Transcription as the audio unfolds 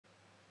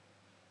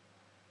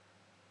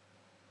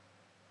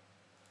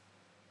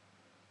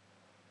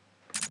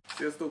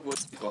Sziasztok,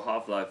 volt a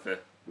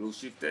Half-Life Blue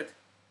Shiftet.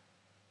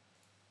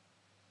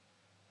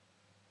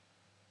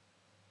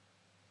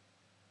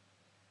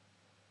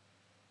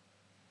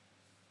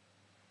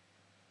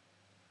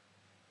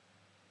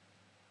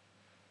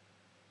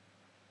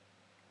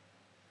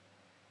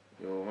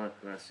 Jó, van,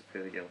 lássuk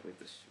fel, igen,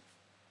 folytassuk.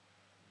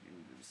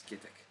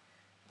 Biszkétek.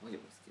 Hogy a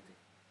biszkétek?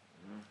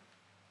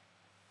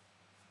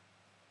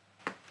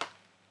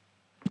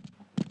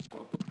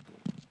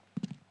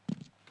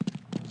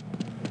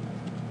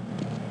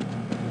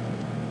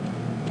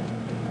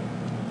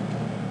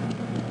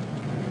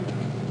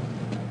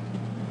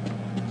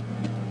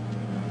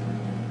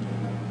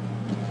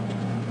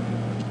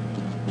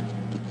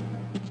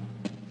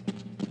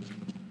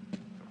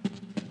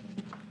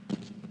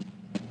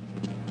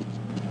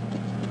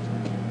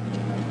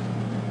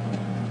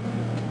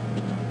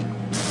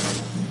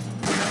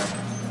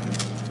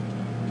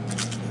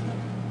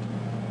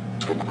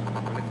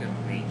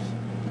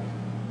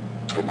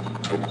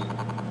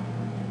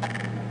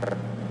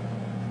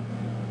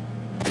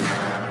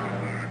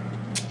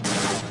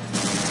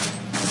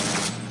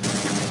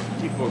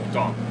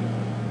 Kifogtam.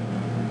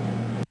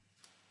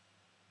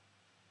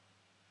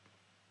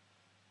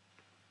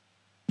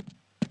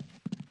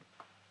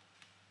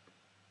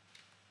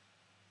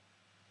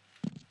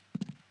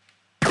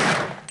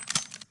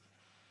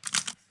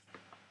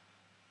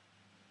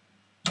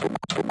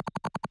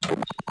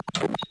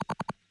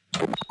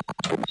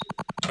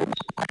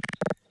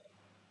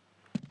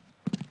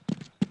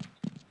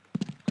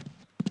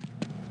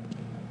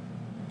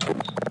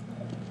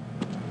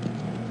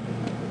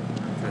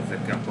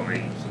 Ezekkel akkor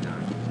még így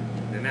csinálni.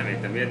 De nem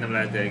értem, miért nem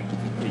lehet egy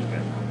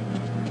klikben.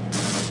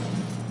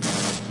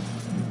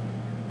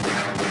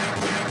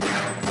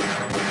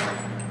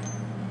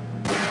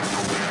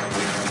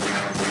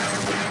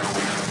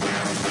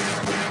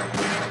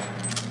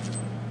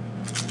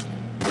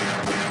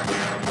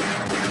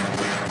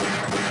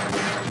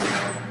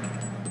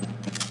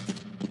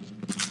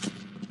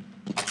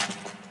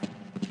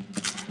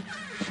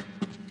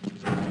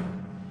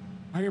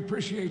 I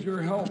appreciate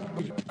your help.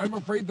 I'm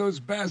afraid those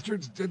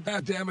bastards did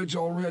that damage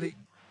already.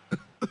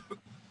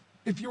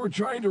 If you were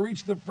trying to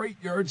reach the freight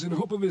yards in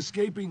hope of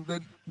escaping,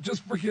 then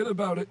just forget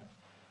about it.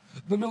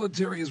 The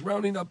military is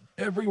rounding up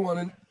everyone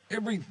and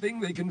everything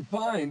they can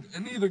find,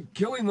 and either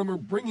killing them or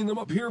bringing them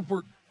up here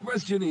for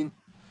questioning.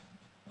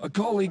 A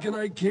colleague and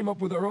I came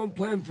up with our own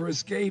plan for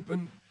escape,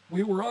 and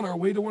we were on our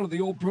way to one of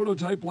the old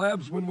prototype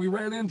labs when we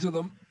ran into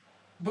them.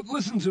 But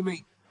listen to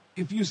me.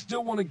 If you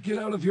still want to get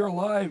out of here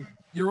alive,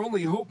 your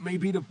only hope may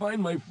be to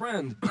find my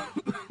friend.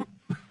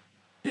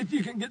 If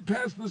you can get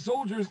past the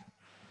soldiers,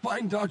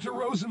 find Dr.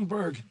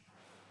 Rosenberg.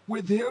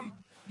 With him,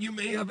 you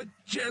may have a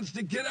chance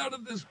to get out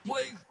of this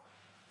place.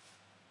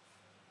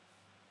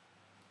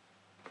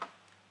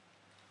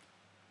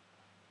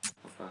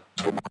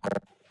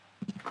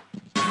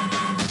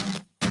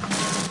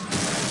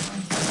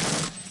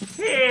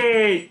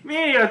 Hé!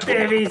 Miért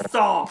jöttél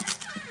vissza?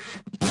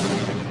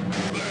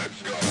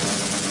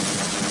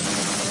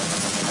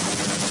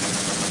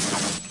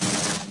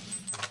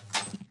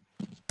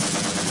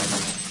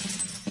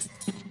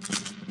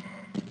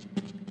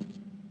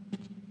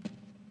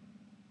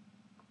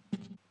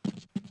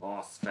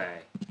 Az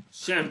fej.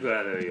 Semből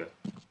előjött.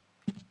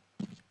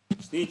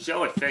 És nincs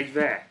sehogy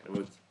fegyver.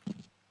 Vagy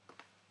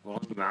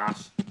valami más.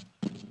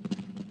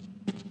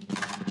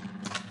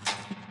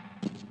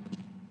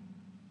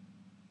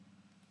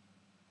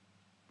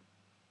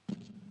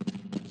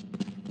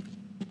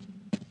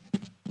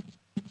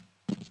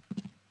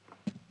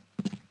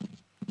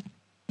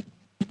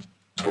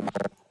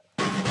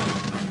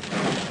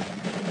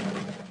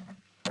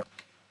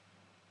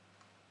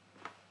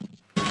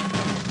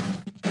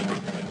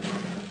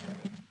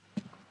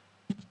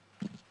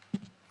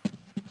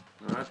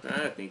 Hát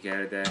lehetnénk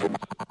el, de...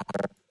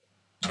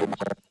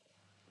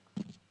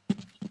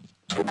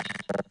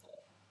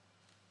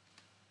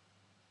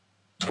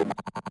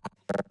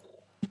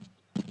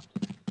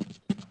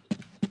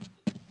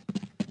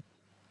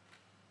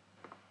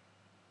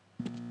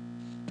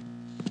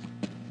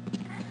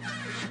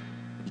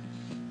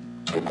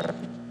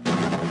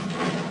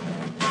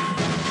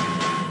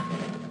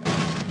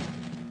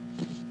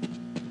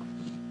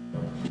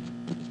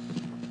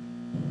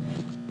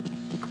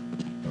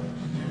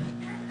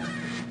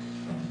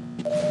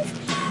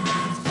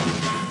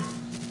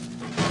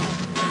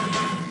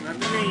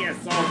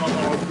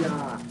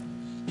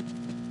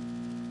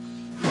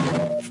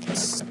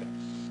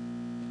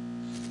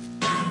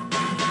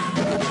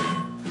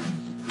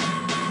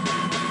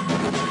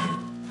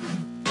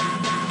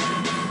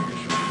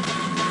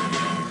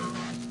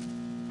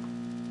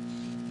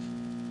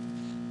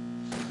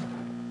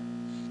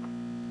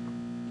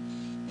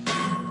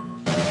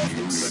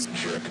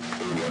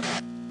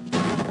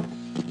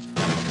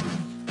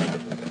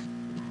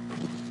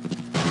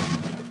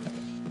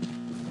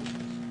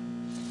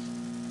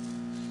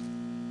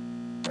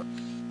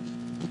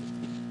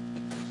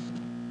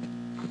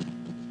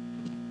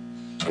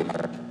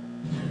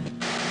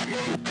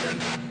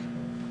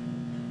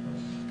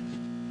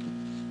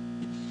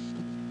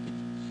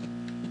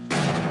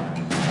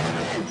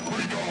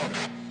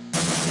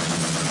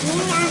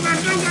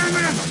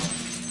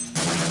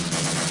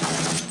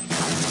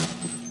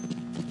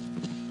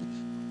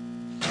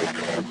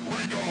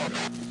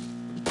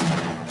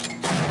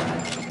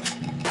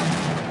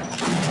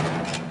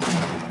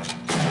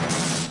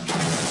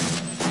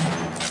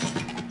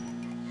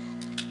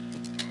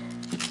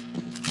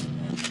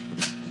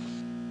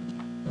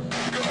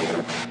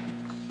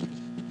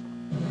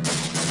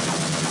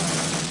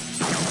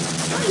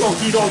 Nagyon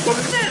kidolgozom,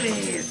 nem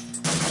ér!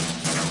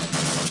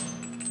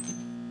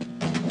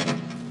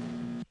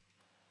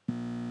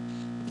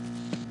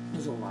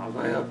 Azon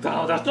válaszolja a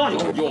támadást,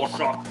 nagyon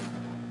gyorsak!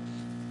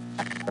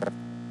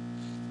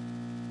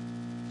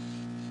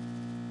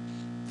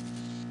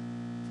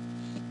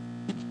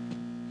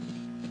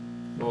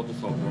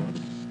 Rotuszokban.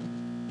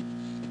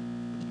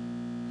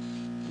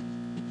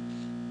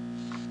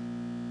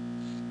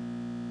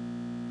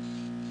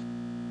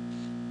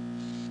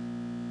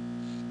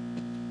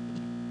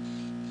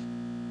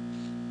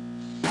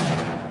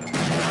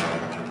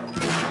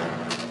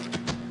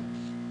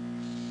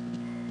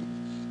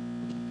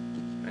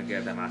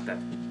 Megérdemelted.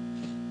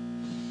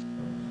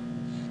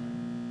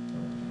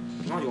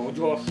 Nagyon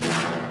gyors.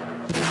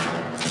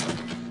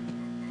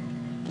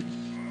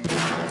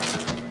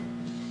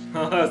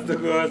 Ezt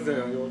akarsz,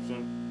 nagyon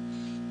gyorsan.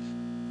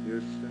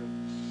 Jöttem.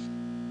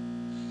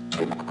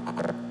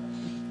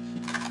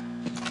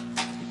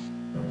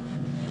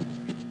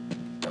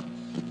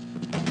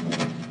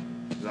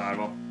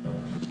 Zárva.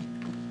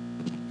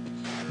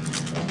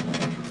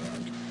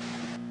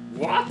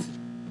 What?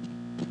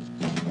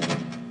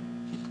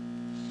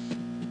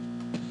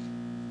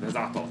 De ez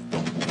átadta.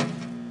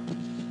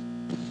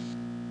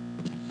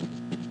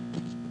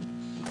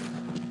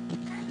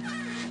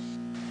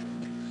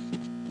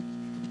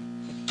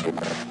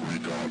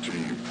 Recon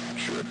team,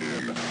 check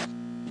in.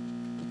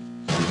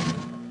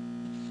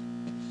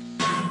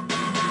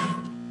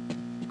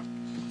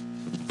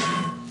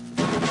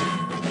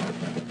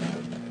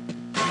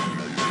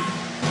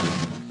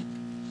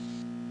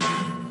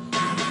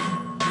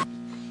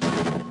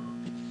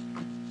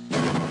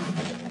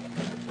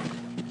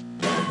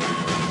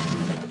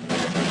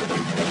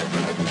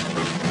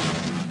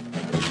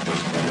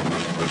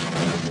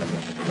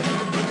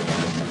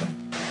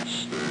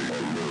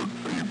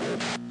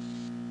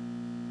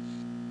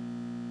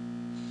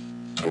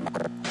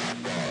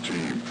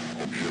 Team,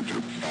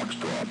 objective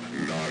Foxtrot,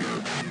 Niner.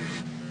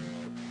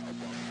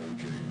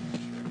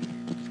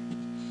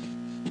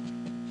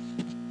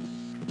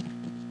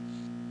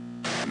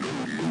 No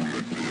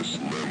movement this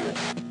level.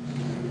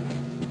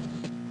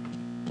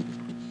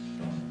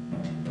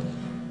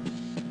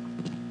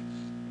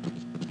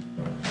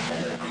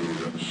 All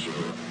clear,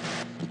 sir.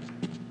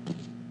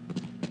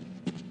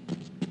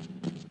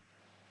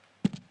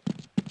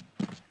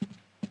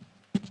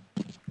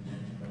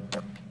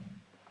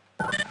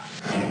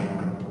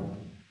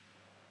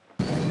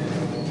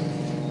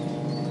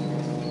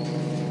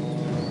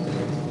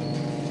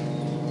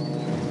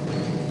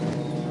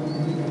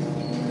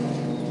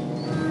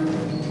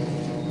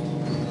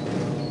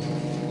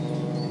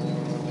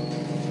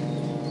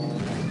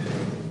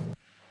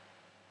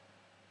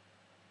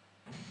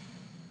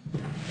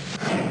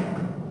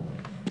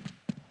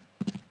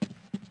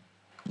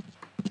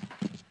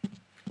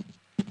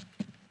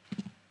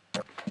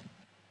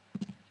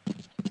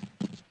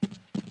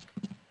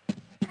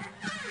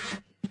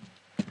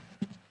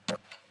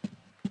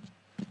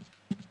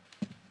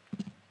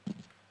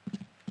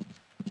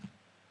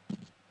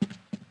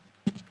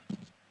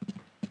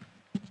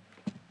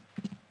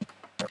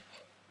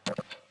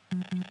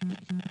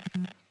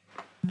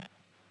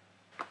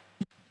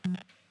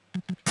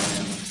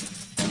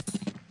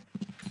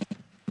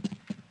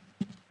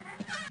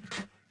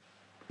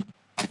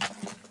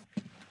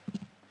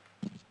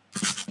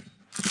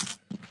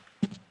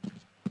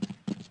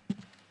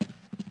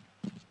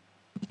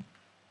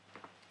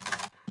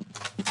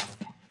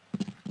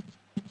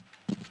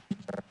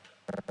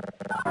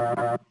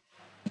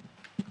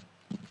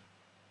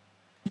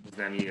 Ez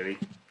nem érik.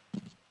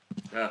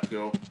 Tök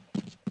jó.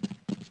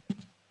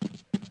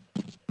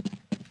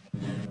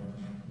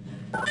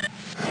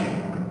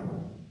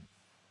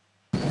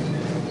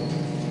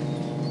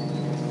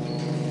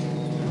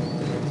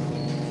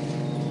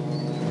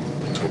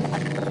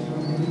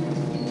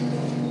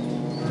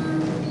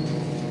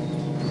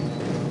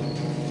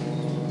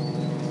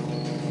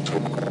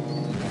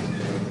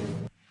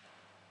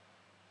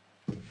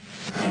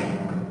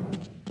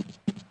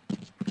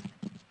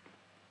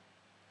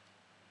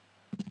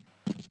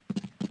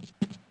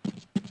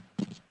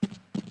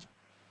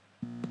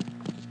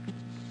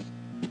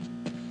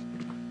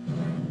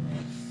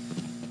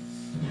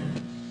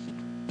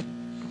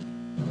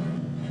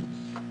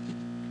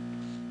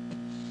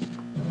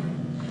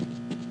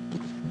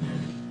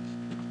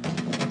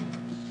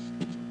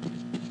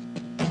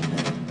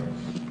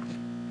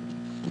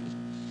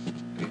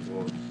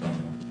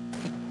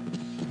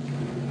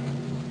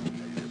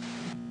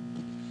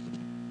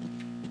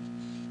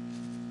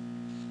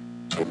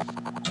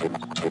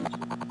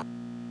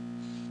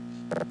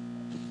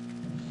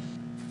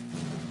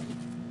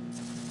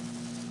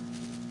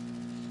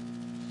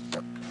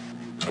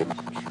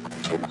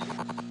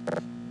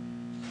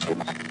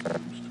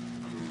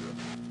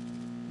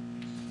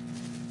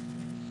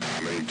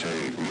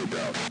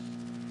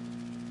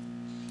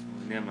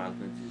 nem állt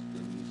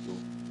mentőtől nyitó.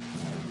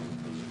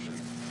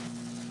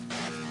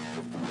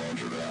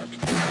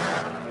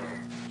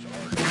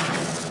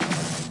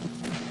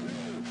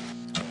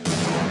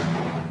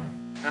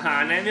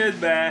 Haha, nem jött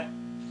be!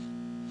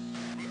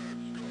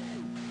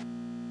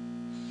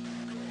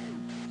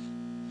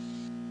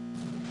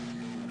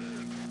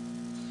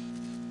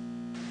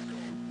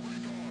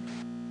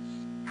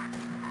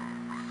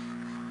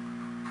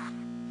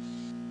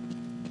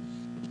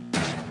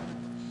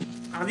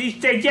 Az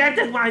Isten,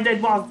 gyertek már ide,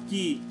 bazd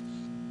ki!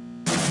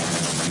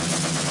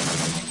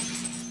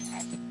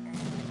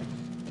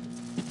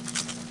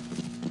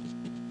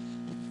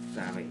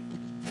 Számít.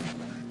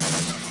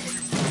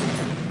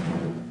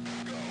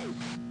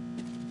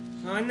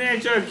 Hogy ne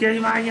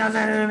csökkentj az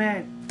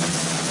erőmet!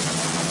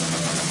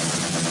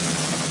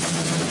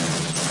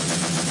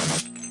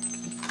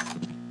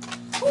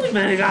 Hogy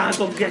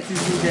megálltok, geszis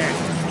ide?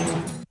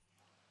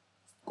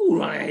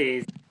 Kurva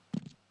nehéz!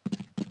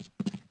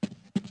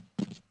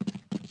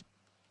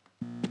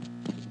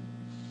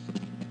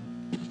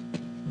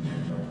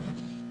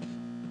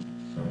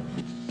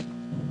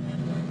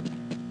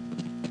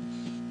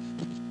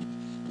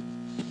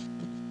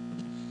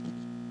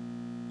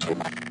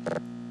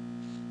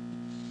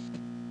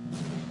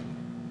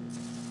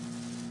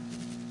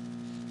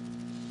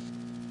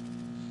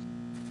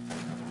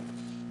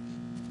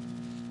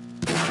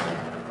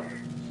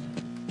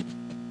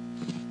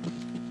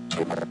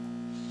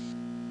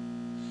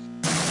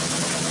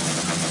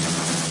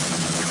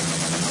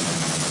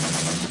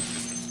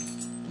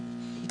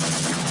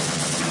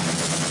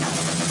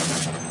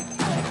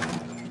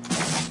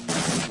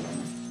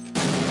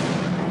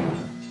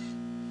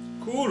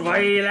 Kurva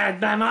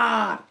életbe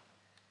már!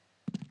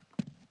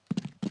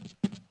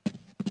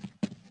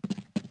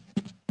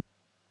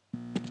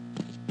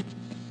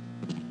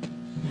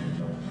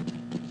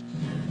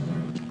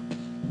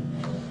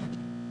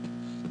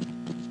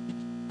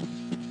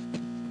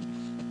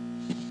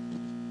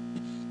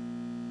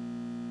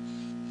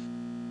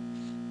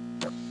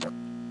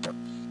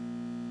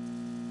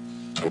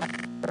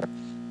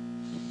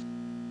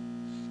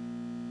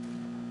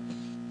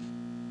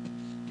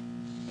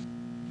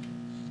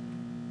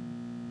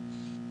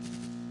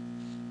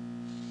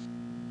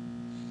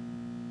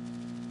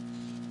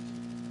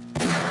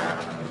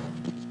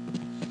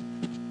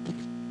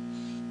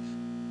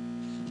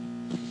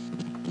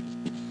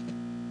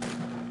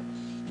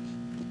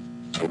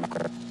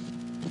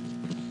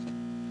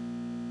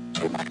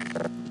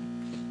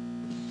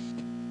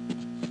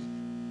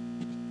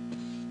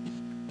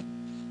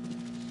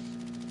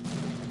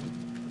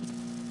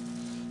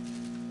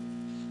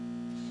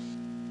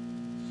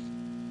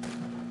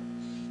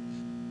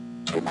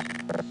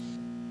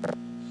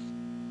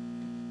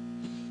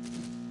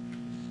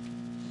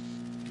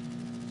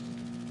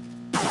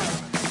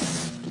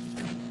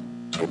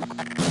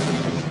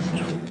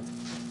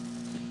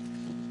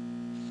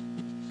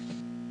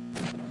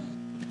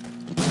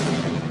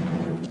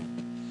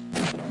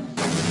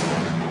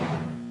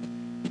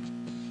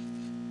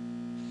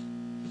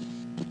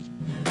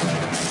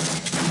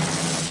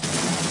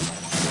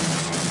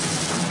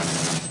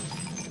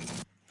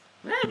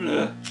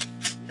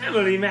 Nem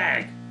öli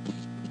meg!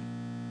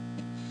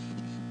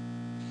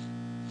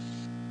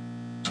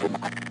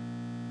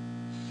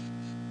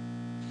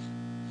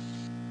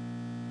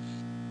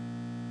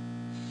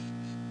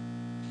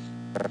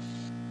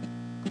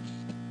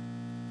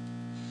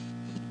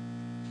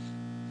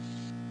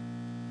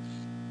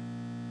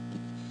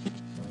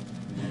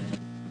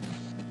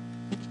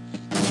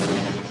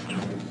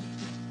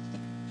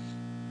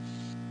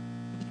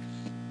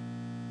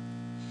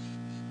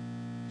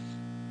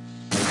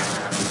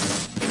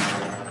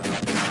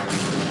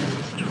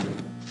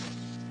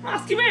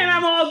 Azt ki miért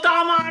nem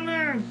haltál már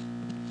meg?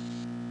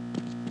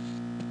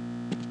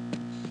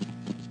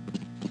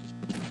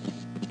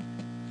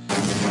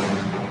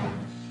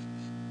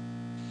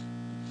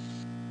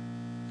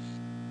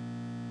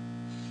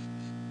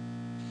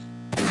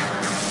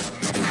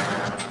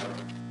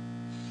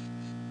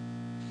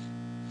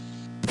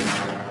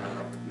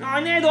 Na,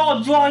 ne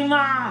dodge-olj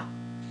már!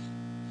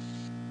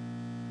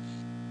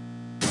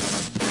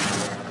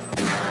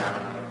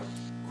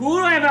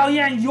 Kurva ebben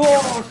ilyen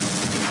gyors!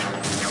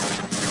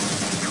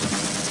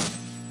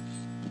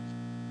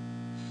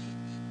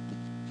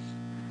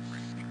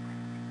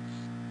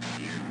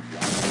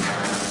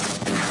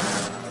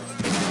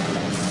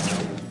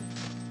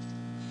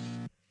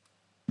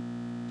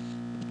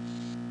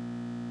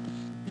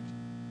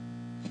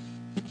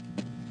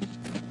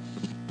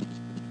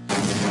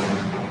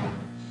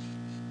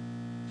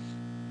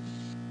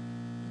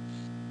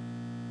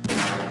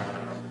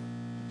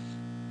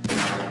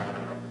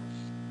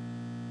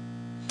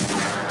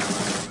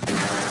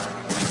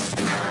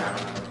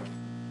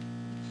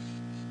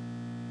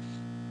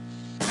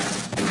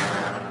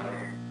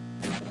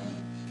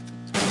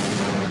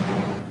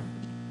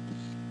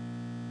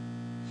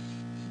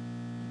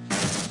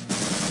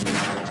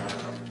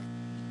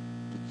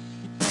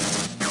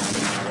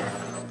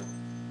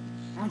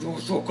 Nagyon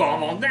sokan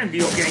van, nem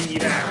bírok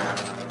ennyire!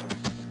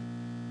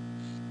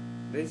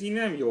 De ez így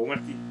nem jó,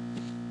 mert így...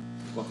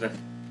 Sokat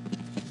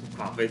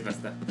HP-t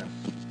vesztettem.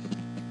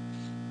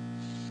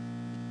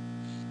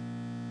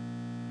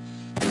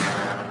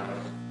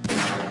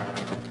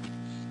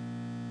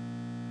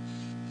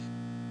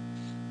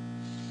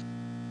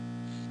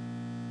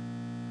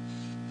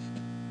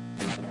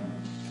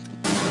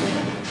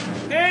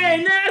 Hey,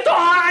 ne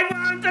találj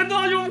már, te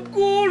nagyon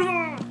kurva!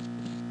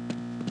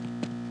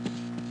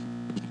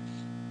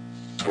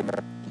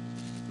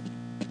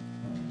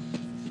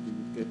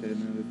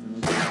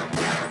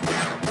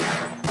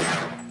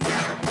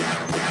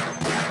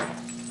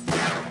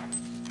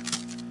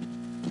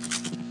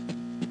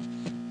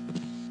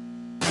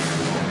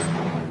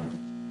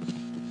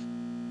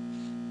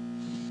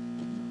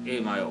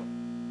 Én már jó.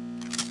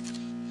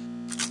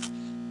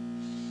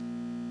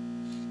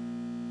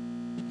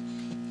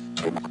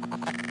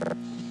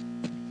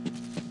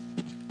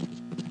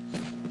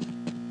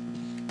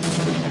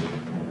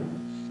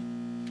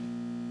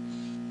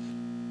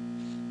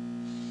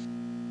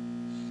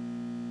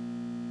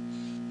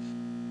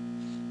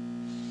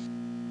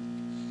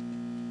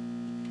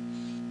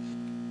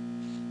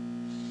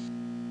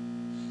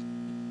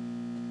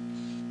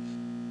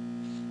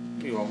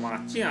 Mi van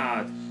már?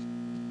 Csináld!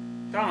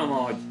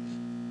 Támadj!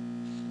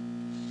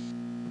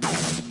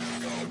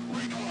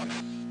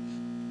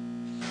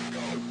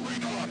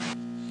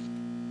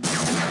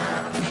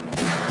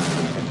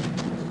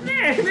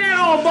 Ne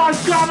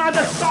robbassál már,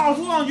 de száz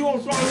olyan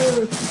gyorsan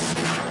lő!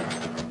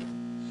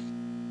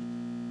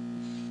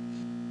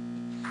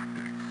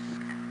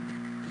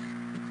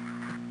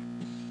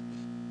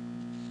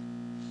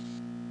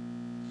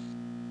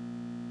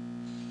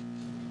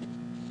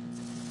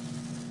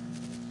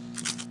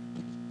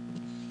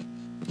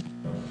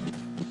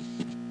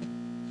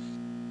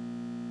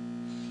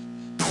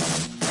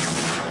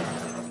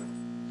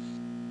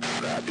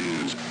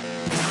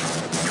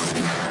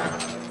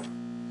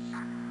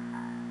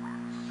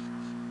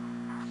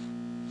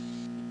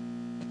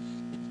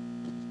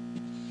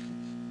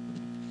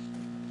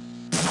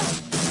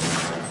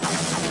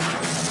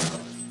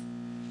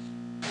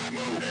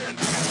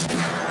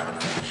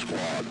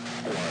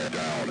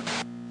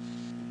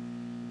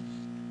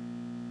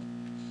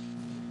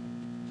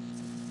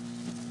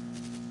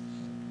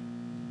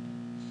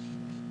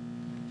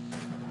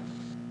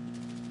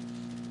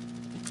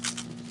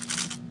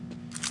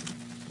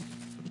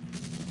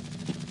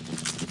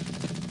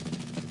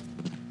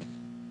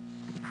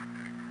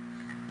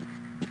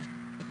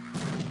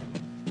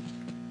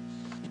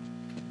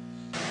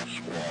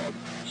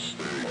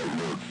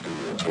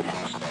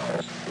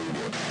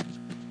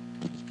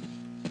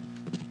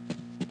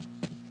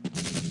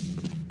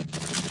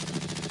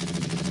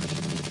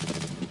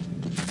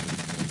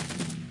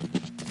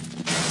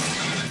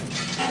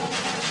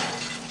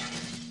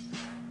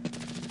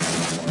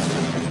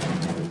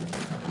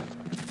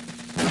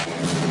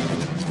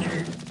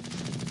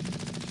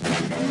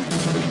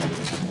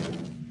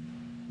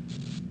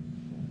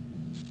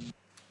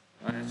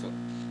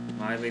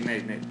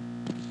 Még négy.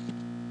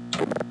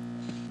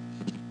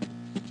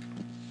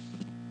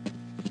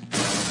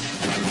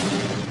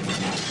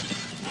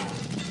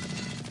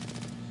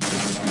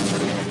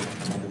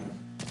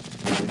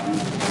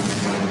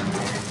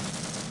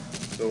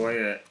 Szóval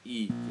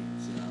így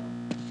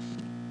csinálom.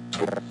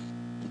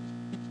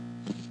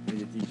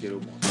 Egyet így kell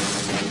robban.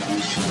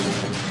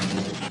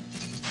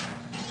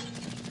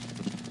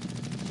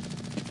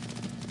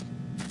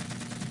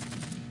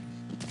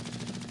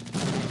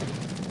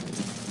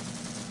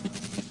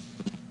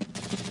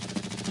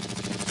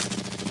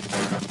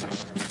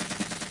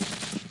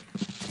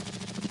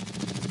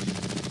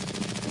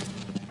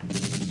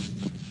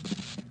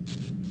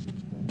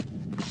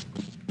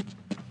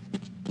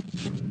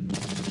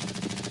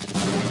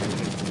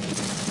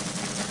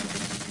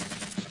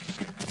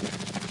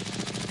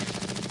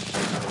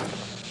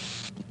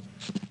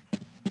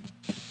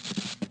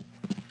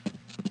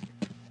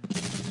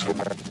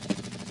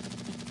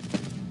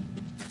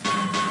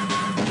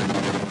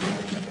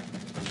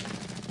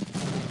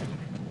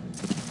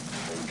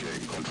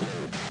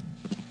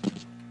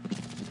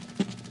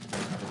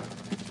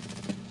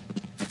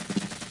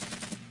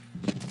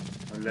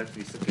 Lehet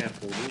vissza kell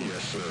fordulni?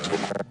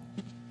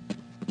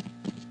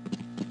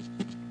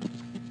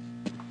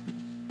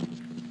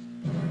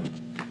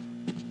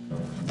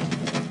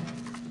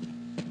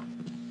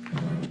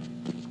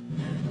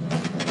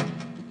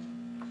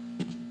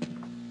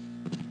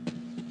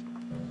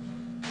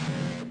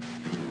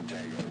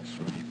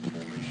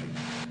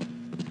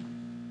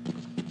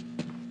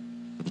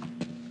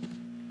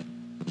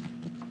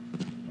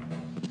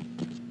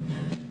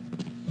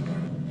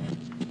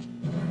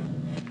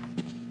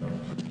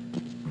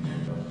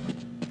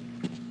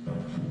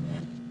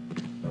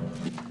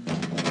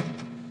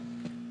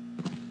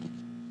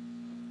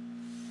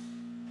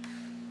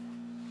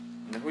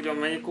 De hogyan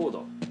menjek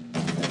oda?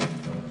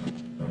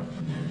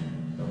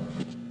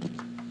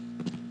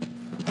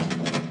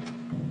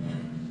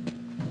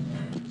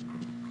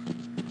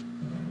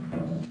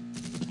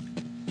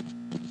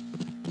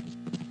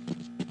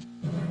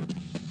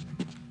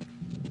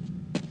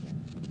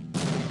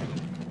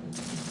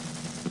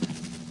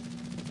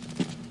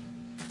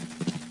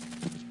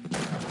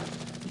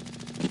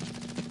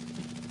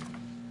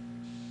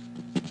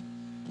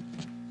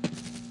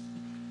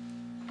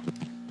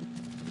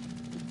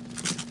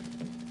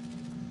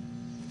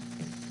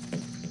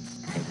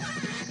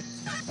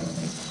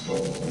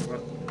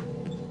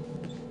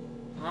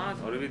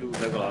 rövid út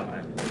legalább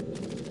meg.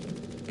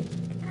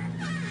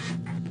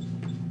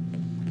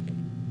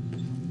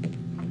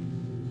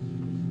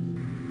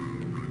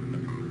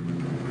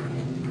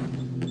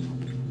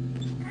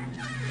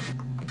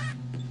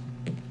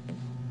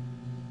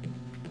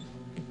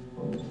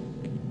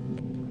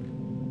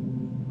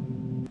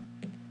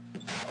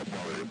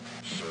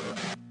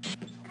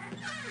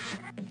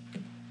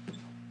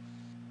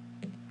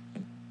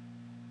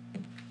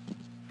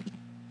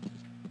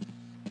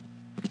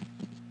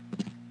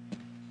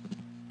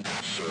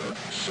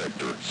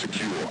 Sector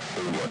secure.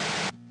 Over.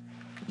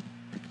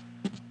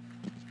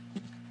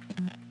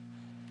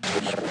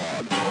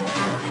 Squad.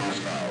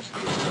 Hostiles.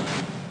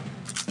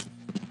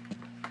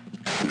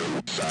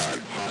 No sign.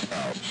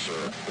 Hostiles,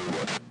 sir.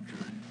 Over.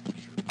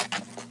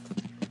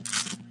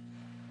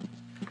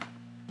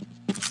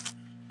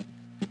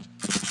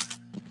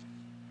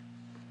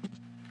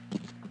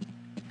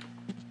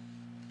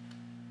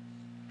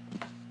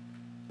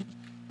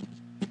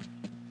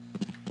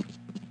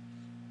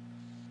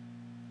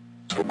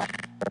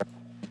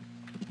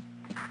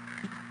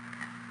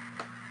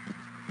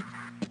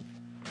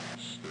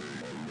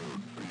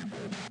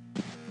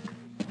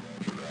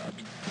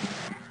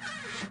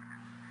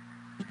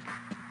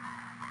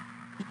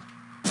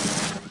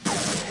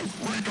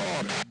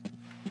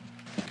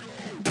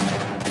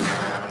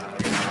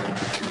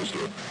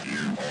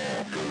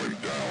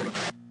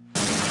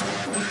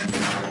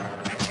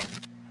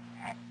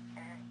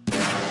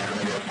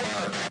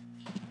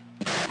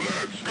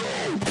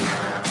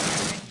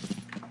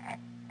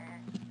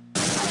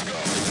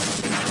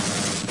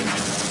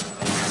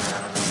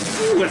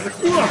 Ezek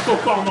kurva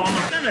sokan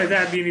vannak, nem lehet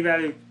elbírni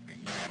velük.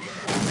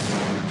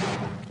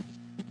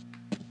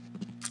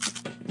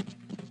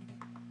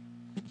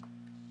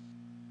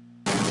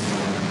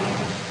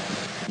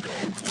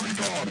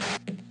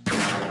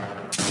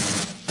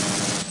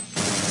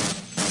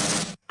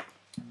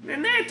 De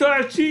ne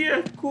tarts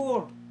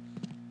ilyenkor!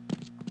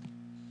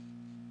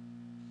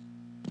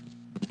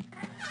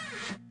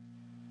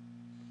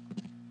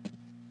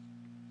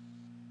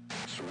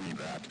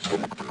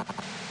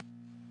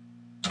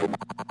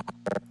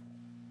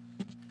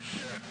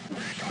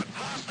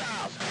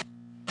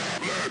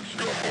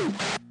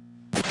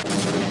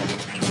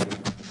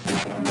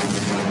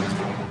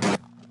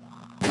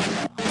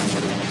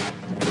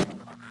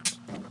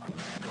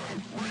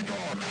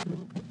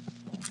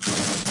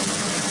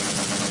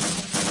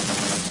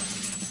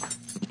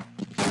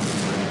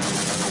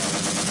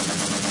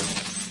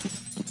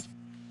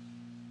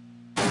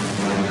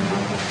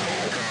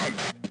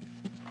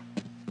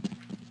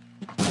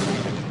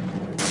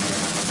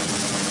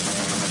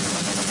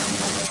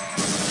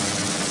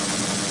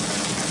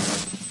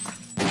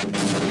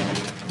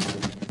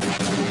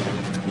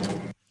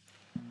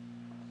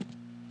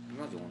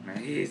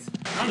 Nehéz.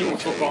 Nagyon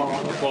sokan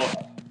vannak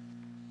ott.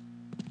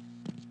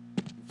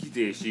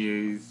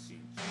 Kitési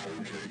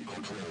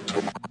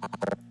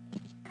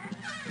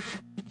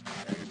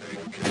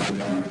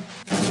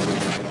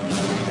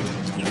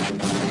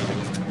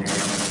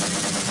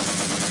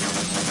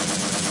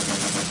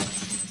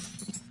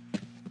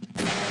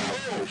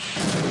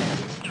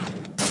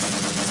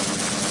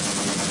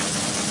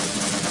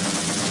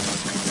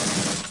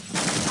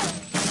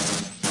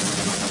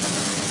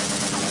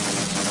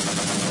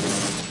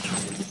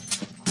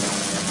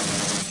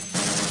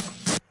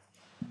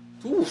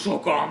túl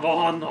sokan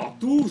vannak,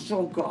 túl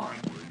sokan!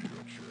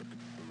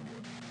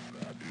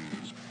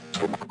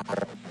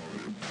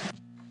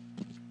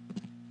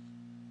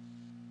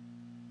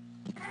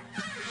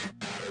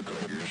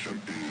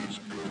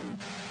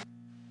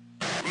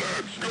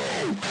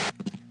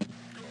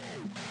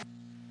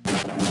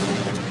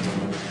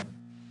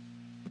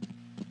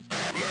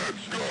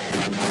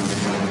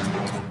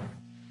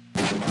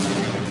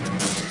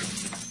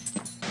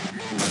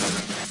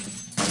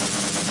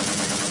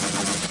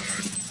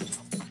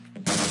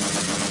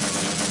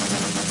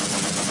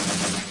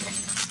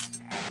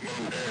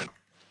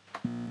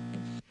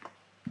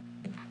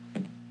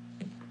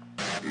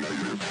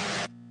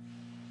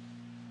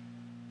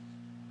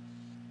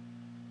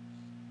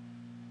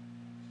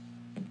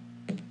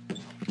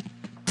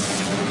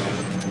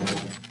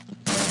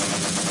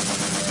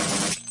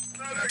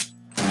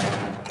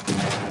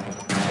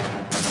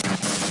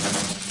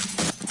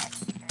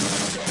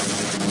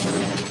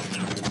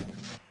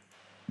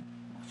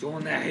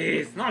 Nagyon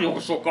nehéz, nagyon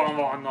sokan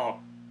vannak.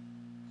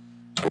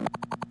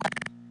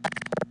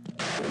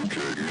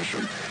 Okay,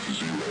 mission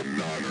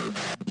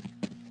 09er.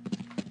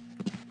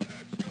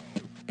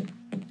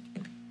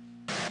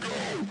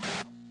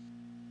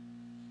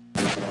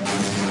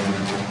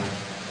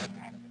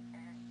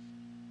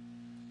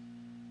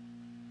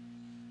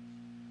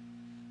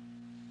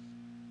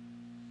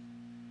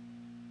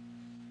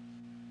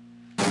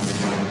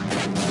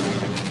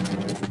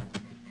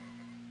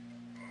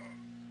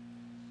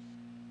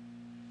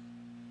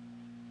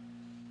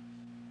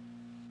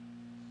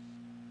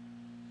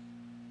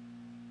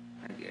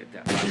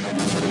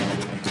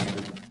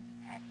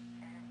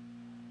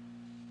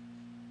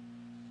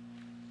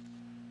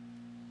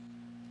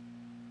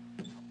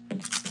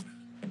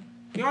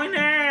 Jaj,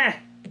 ne!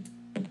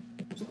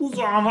 Csak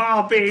 23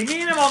 HP!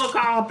 Miért nem adok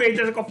HP-t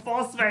ezek a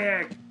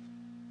faszfejek?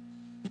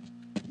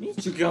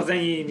 Nincs ki az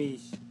enyém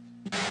is.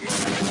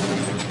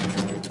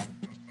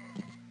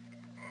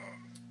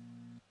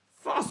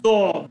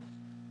 Faszom!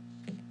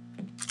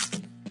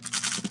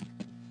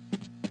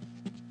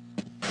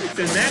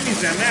 Nem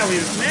hiszem el,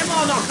 hogy nem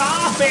adnak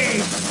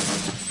HP-t!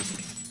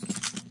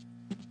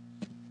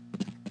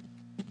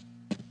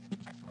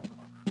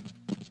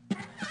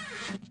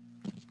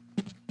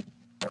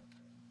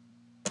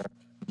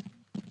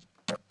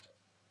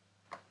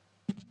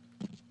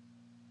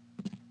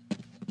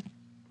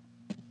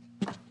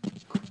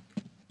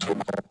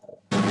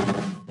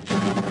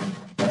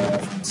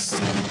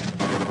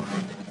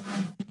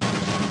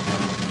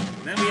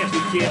 Nem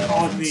ilyesmit kéne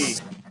adni!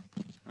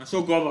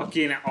 Sokkal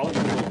kéne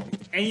adni!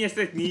 Ennyi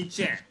eszek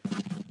nincsen!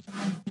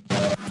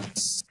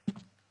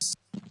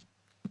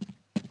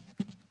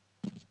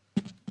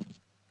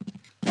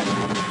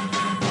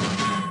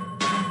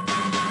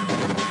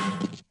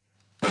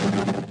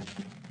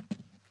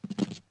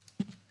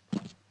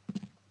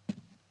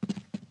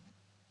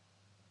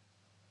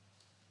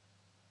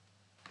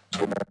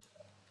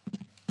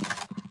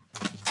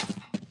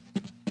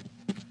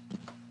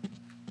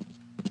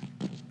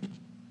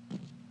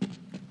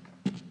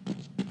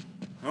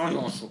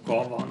 Nagyon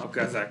sokan vannak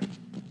ezek.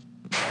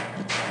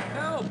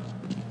 Help!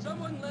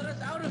 Someone let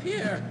us out of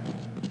here!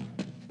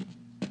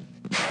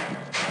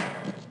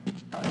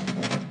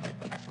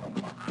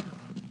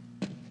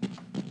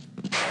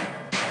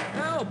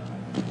 Help!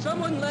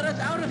 Someone let us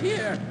out of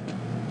here!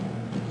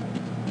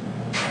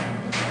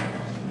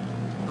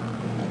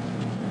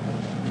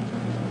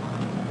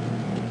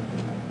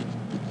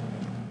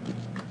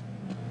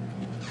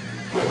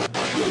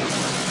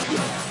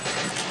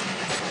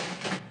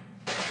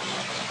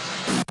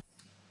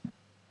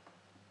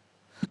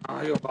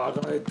 Jobb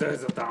áldani itt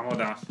ez a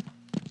támadás.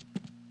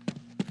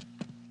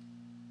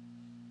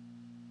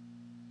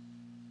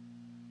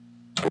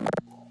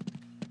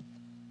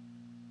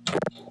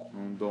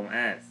 Mondom,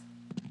 ez.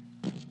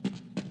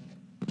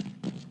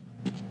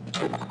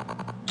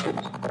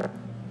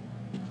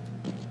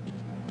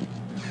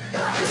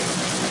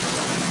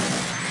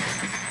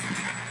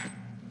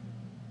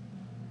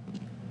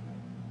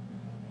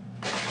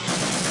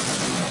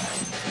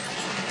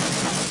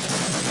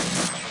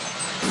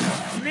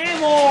 Nem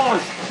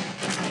most!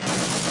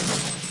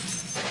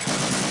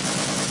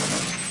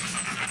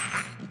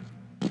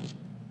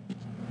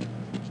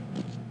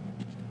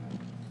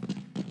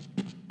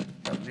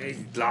 Nézd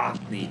itt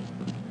látni!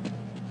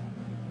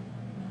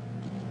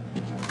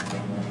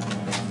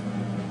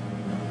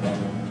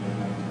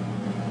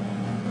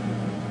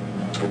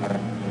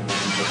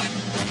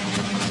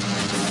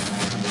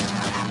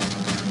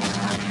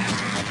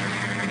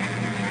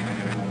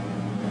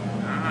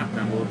 Hát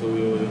nem volt túl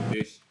jó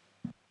döntés.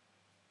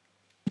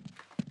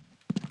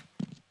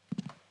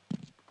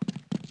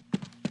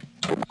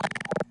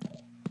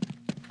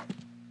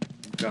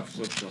 Inkább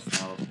SZOTT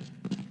használok.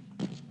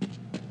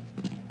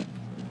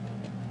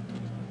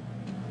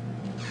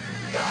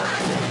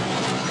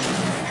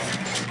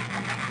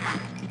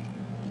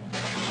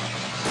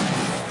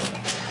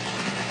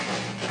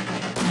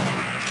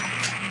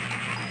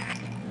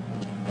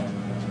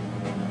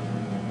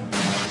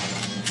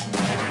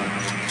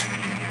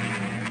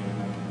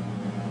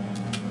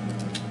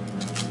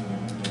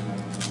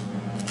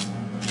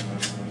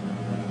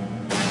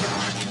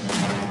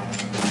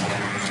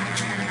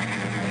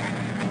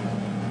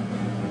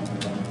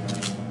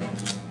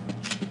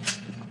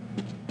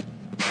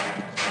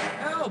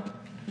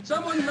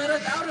 Someone let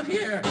us out of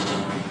here!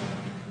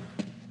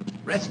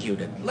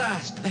 Rescued at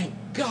last! Thank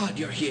God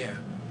you're here!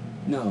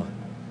 No,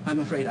 I'm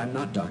afraid I'm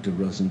not Dr.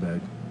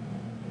 Rosenberg.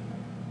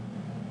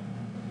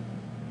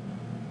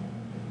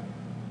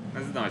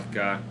 Ez nagy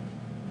kár.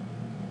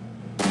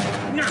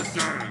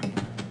 Nyassa!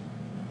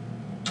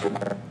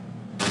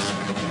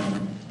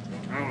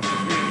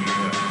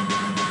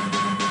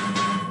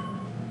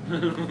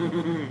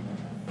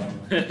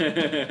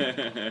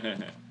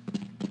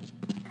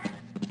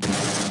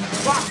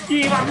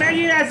 Baszki, van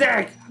megint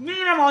ezek!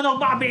 Miért nem adok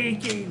már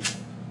békén?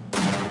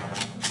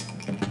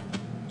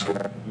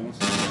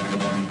 Most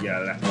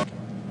vigyel le.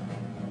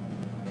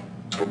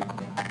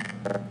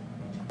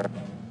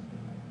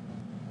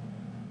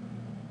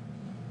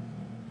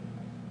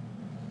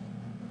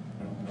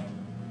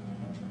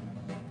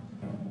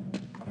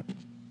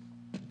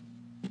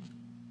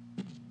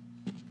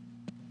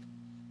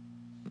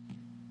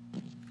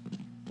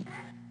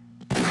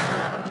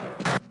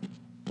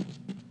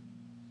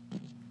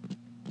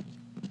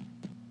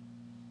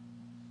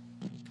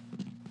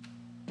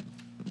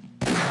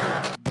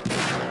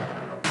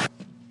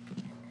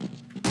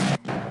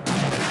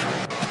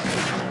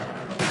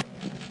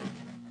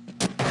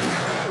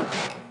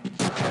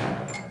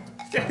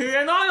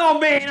 Nagyon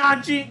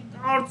bénán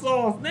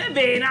harcolsz! Ne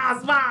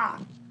bénázz már!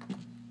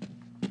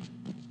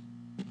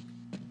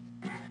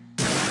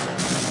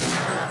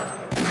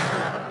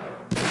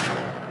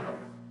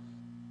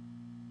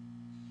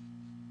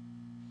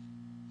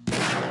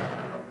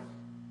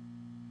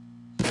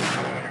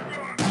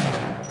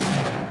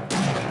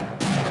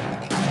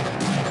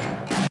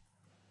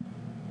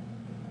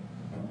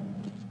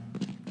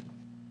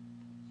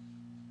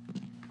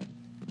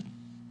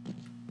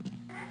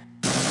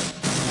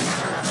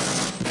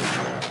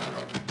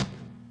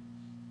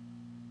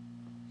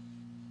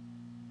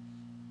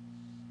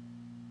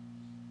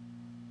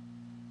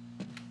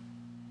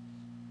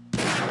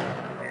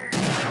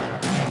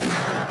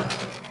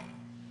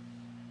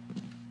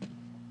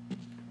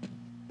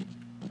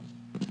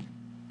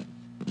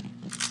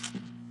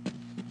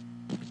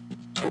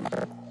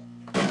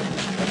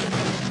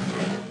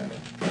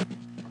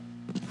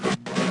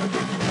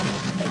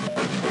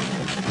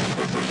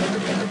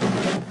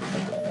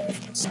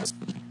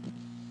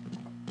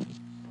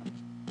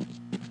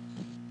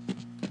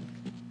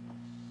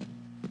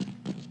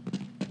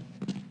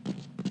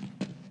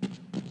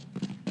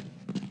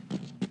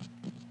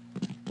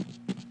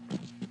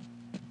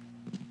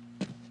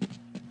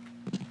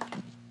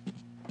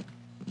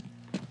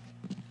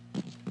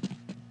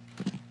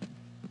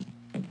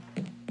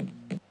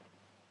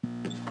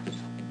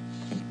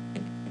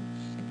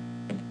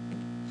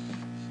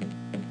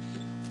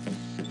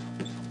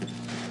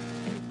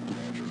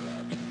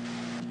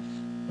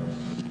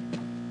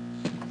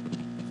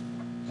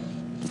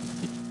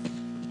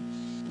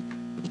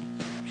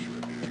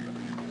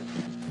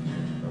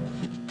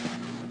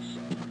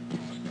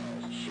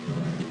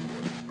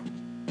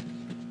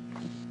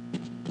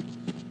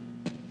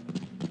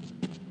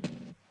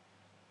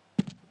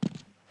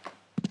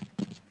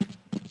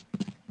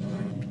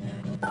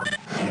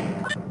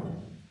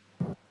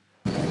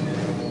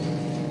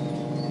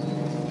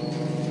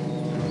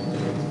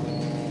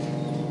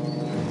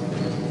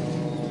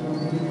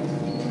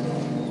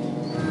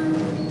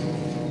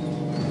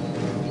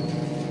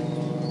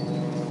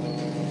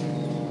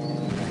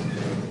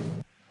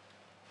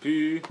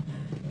 Köszönjük!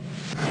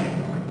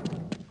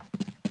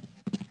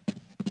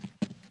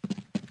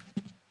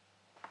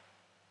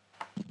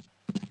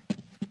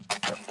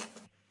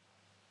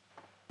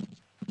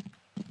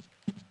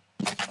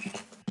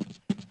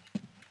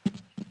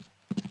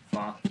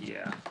 Fuck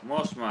yeah!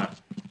 Most már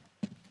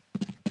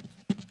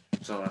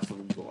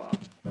családszolunk tovább.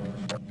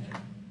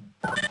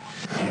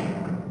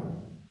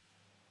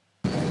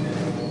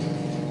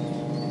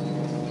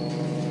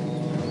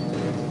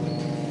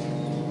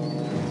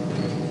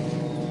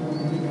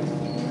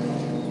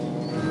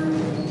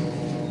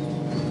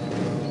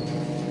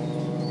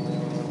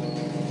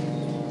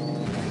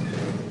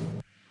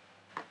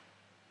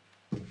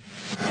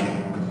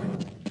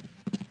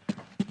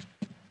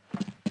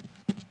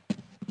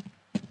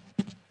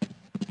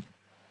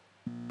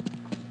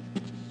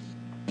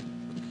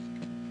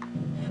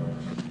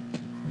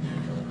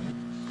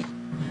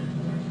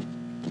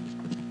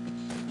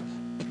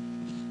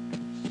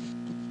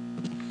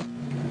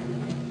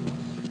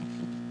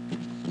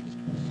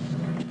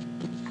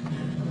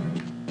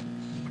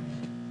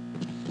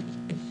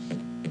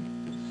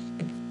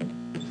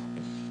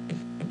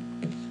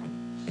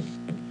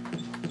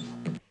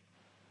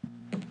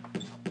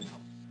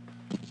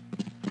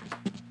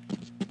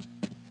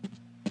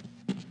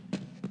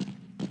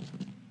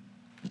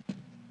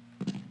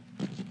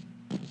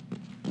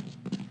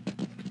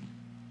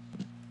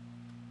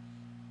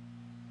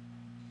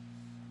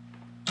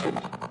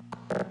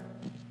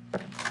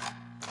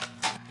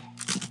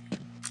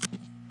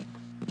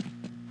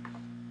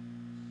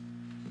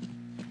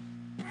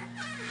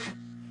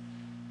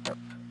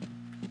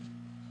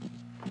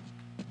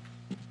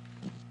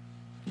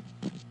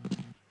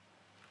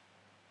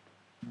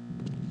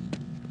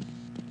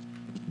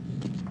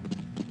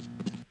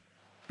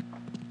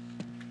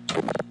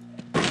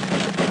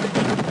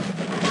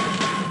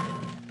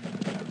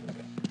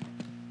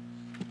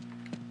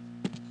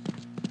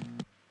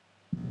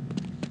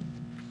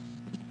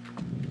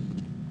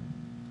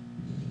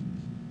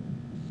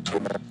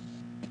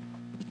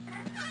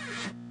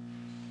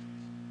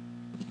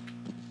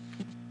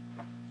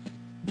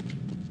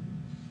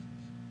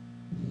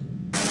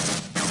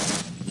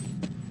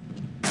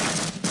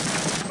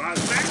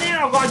 Ne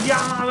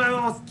ragadjál már be,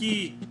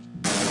 baszki!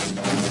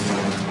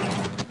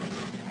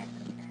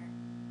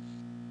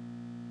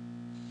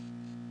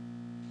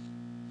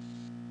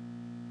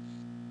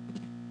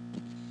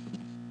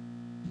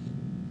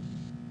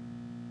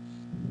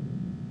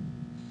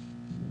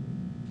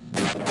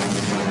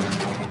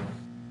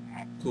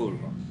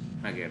 Kurva,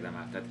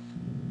 megérdemelted.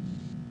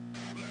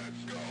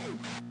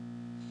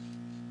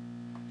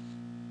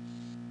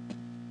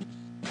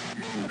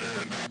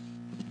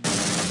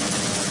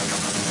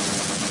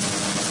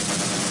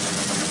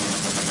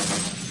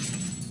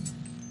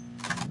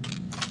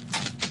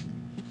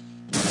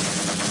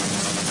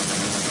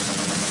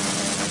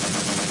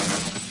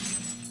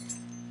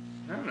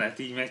 Nem lehet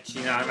így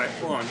megcsinálni,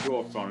 mert olyan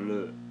gyorsan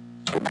lő.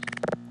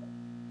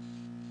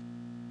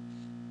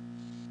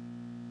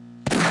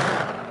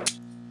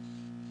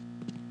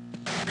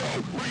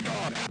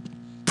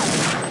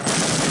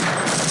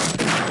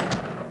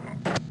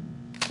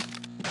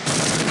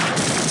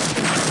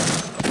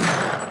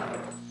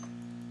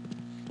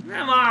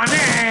 Nem már,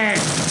 ne!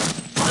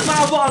 Hagyd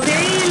már abba az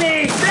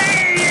élést!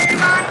 Ne éljél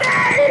már, ne!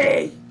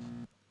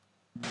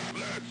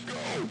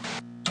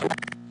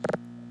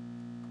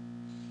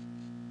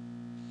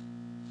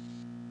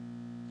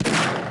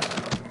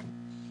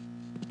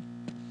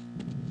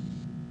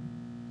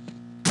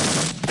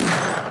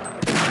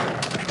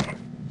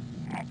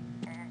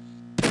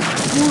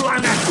 Kurva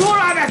ember!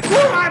 Kurva ember!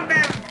 Kurva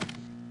ember!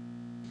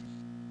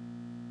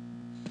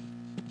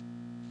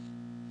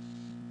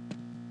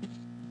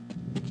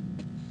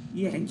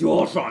 Ilyen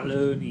gyorsan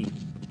lőni!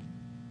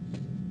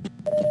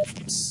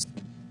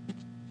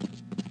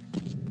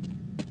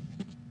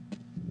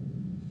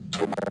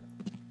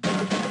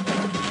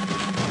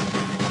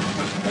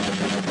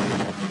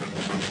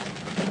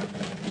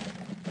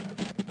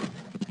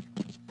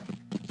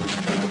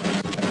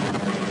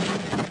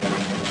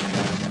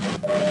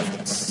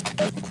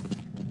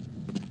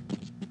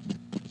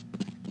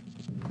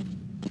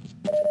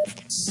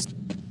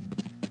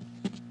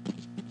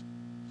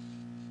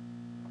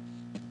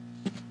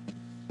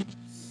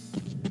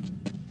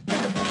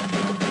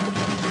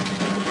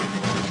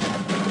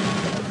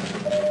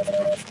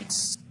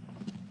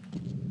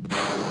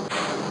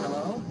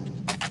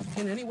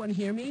 Can anyone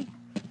hear me?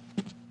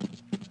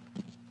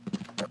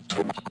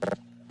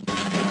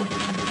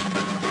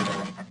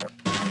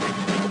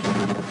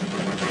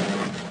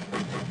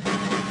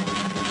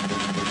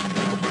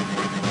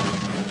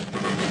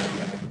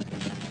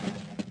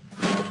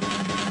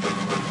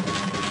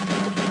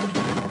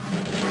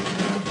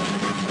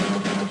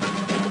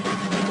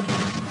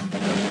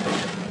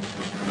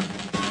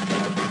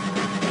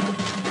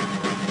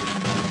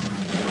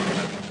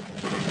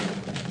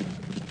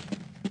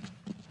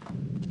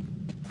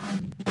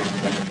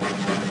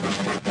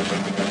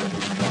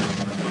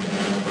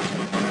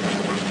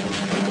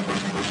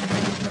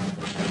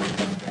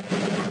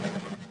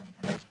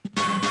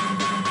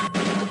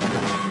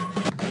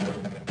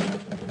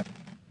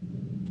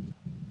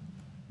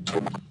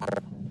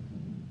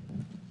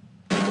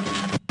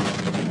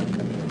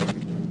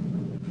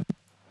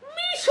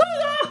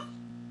 Micsoda?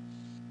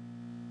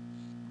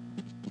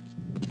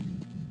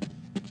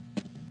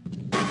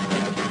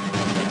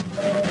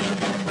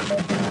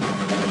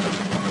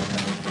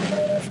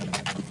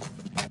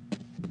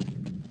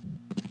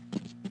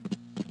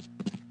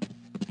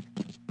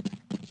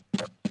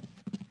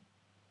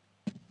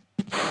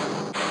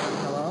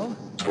 Hello?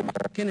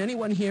 Can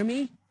anyone hear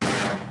me?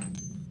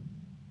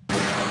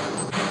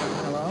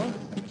 Hello?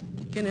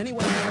 Can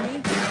anyone hear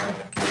me?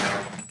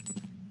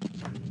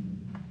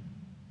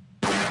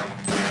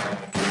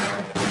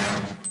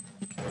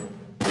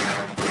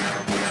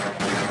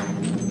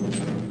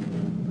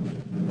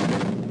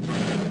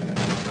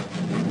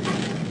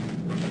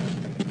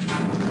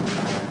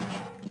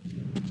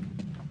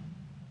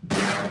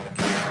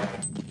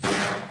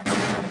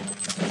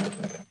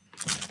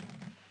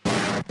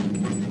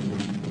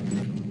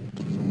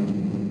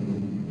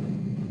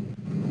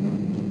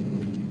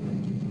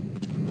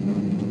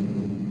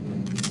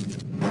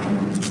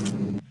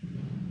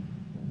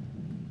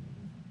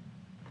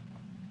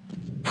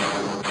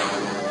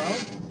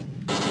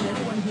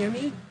 Hear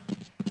me?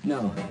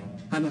 No,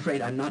 I'm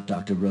afraid I'm not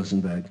Dr.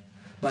 Rosenberg.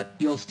 But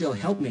you'll still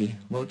help me,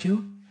 won't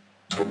you?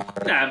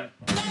 Nem.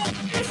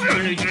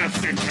 Fölnőtt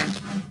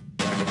összetet.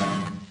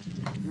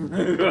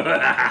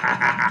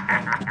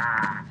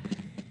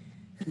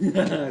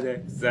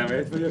 De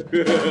szemét vagyok.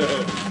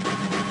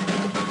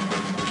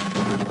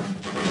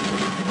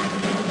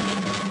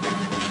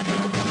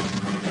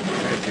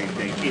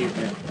 Őszintén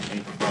képne.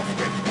 Egy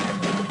faszket.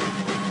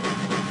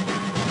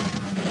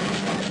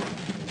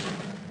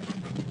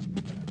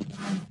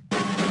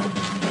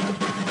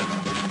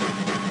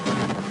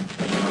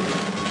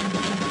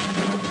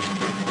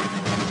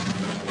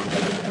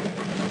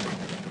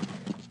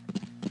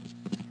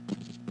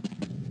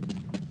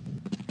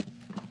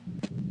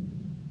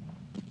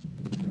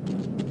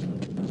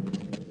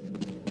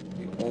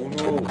 Oh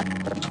no!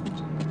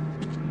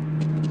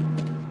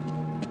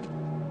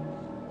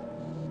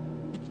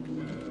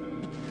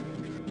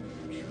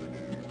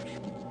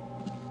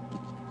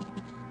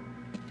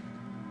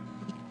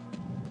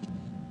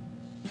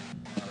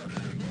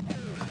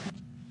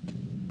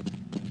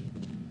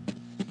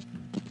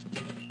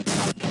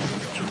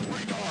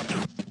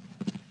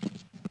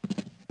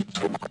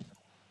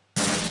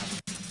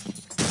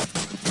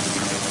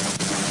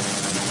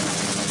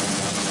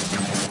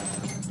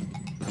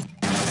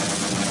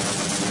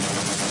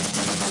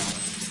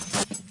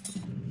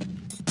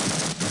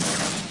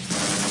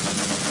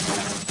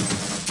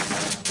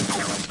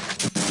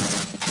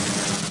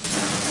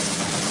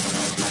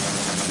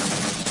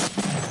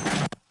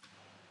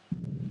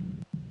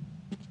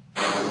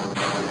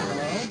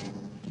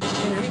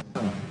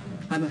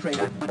 I'm afraid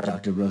I'm not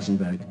Dr.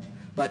 Rosenberg.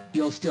 But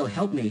you'll still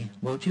help me,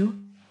 won't you?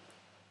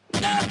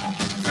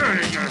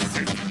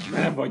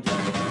 Nem vagy.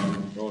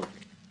 Jó.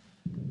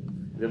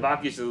 De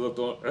bárki is az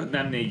doktor,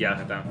 nem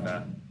négyelhetem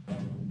fel.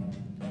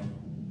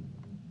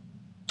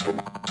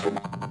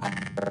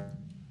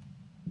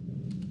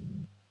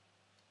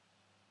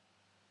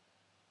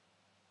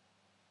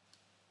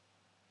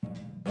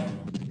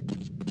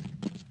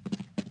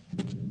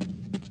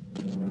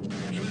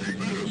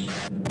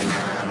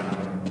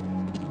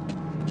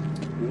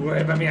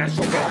 Ebben milyen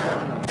sokan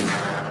vannak.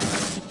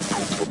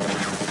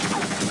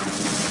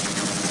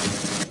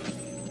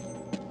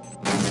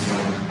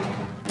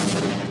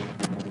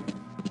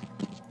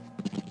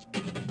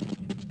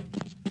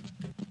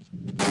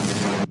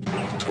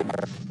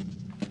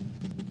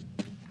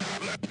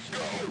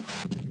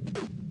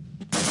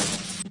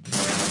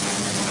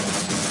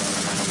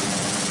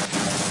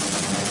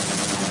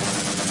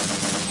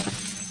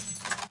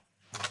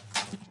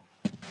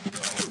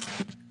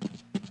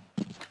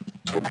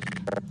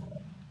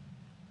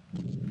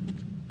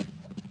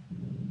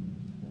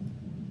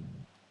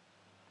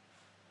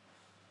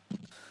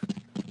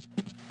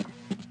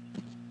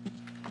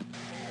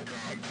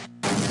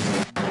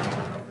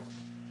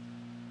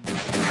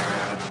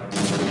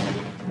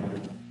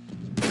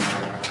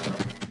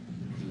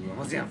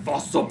 Az ilyen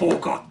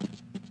faszopókat!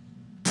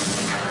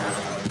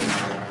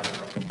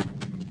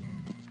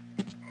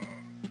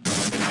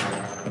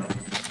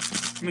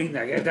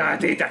 Mindenket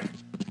eltétek!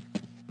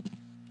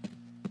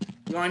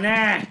 Jaj,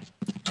 ne!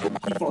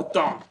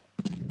 Kifottam!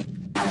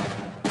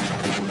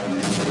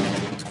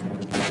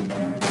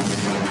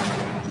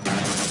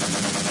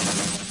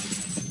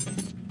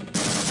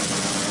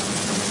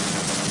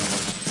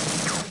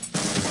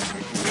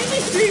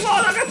 Mindig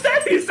vannak, ezt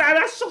nem hiszem,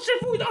 ezt sose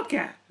fújnak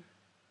el!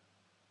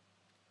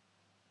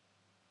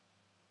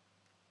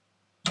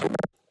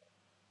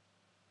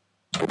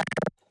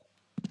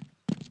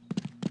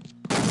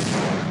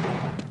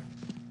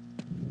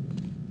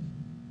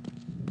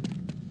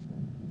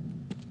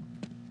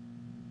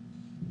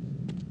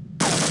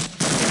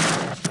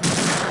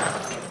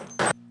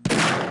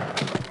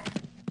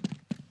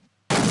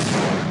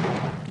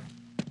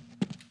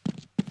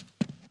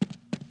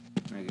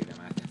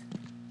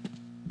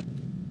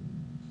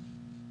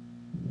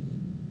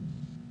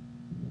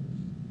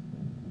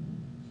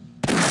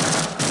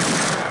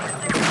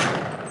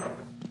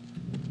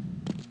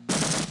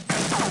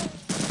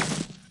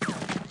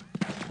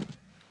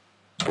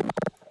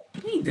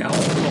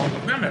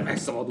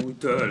 megszabadulj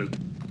tőlük.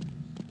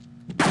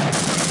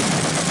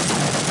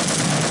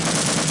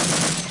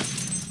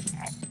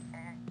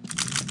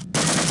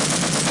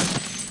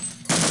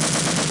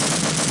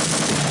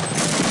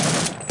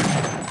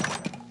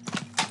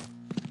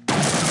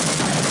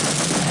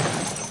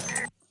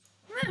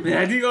 Nem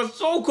eddig, az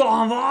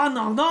sokan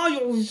vannak,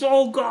 nagyon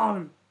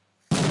sokan!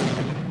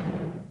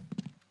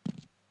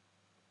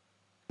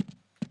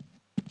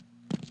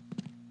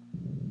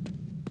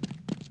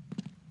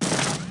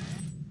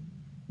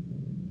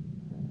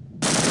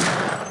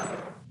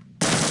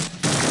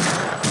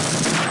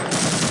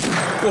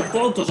 Akkor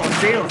pontosan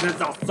céloz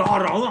ezzel a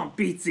szarra, olyan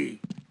pici!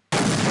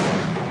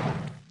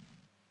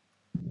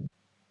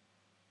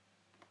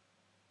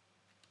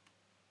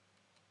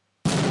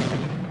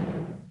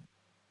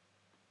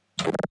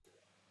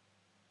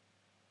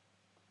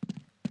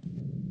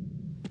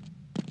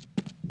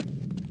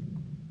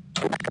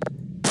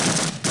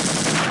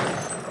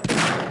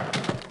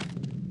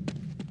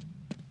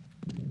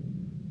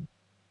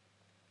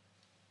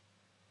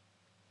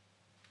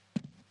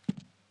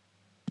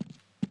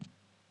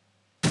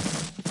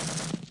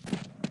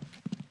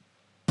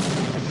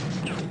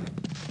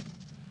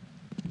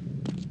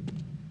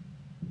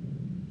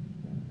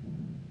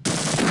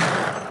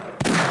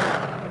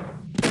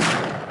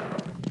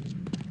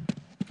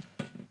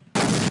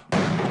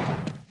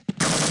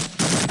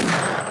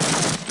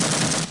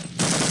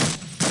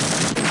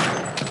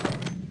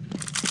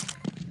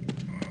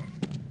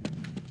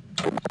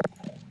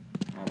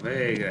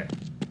 Végre!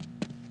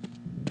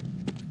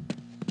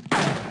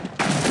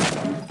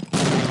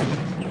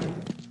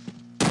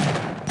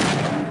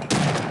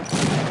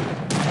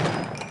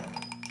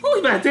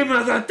 Hogy mentél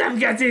mögöttem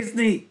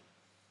gecészni?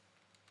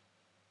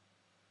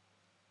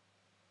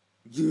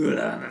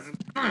 Gyűlölöm, ezek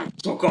nagyon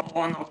sokan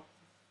vannak.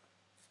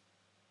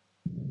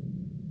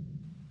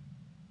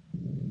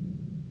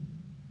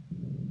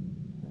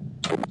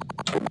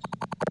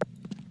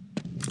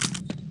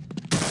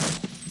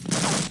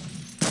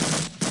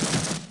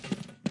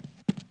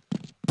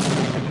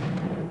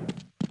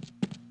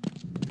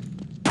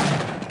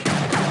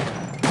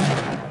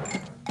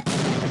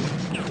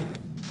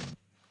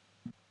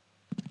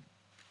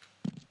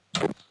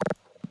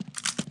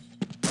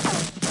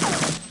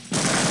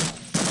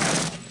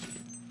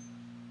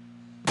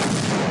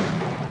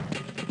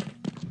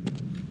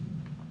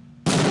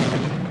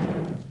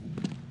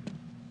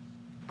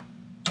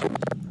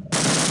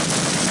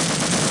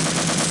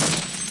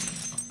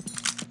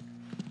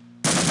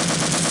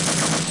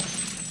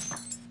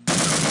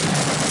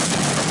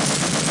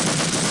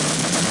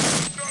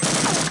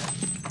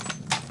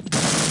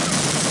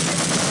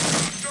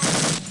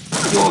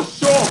 Nagyon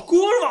sok,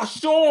 kurva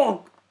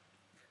sok!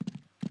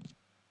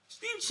 És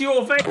nincs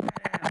jó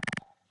fegyverem!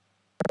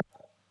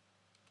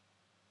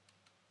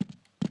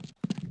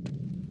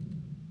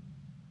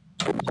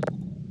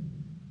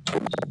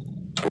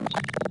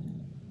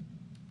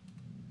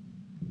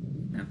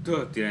 Nem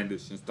tölti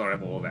rendőrsen ezt a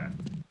revolvert.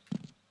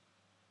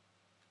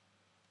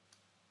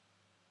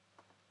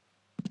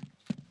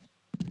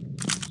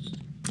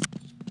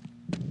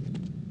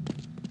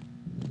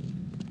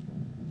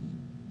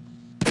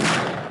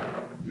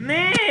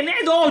 Ne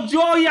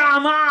dodgyoljál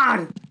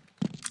már!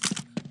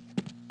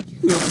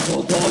 Jön a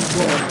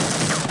dodgyol!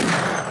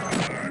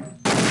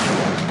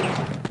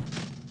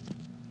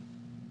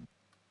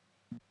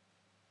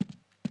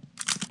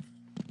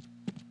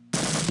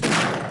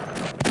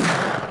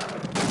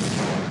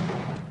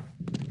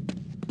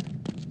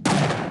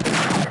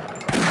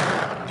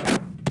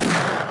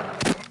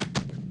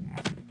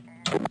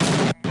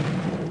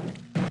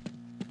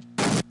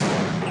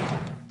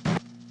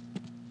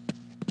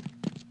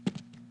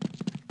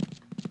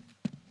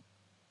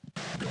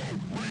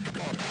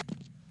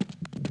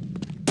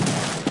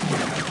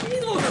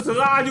 Az az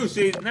ágyus,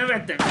 és nem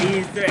vettem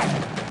észre!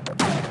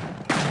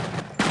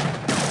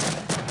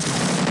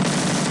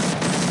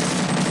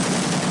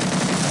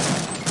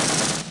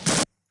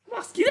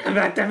 Baszki, nem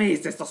vettem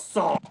észre ezt a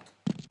szart!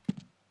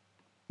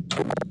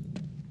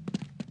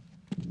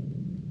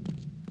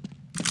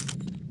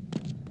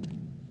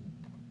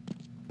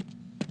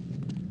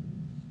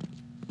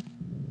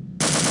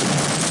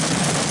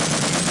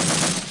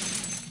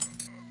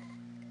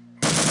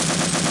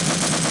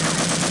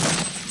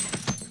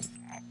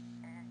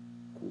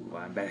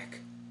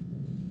 Emberek.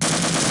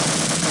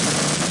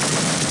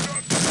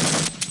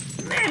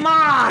 Ne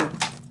már!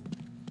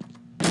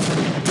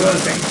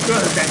 Tölteni!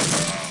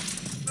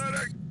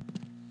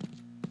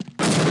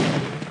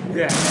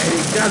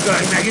 Elég,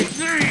 dagolj meg itt!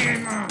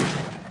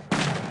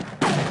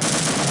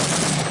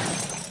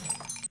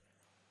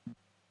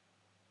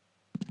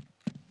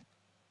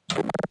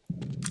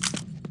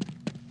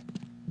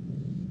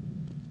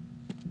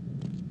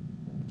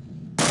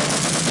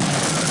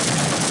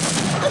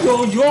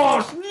 Nagyon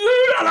gyors!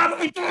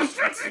 Lelállítom a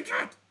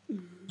feciket!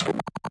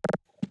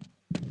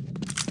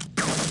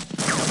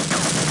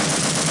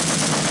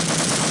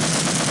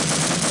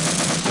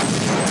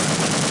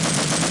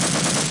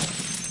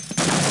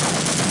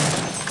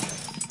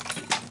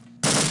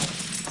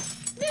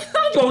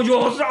 Nagyon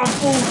gyorsan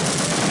fut!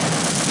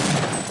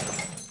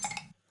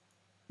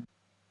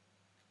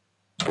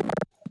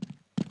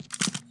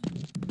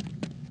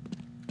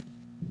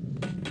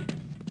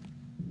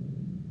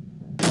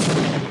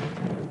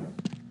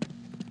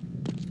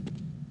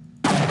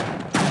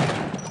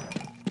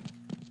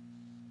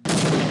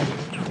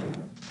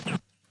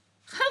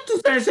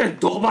 rendesen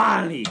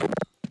dobálni!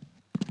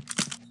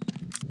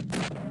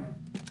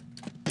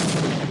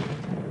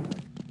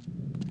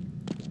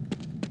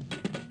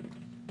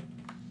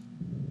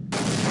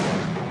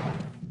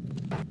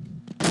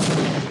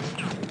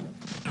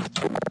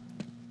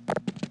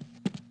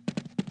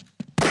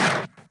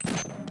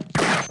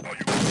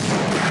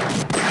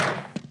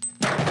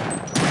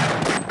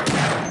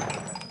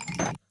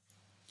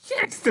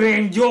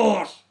 Extrém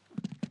gyors!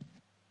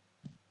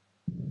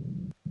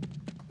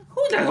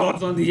 Hogy lehet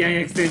harcolni ilyen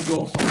extrém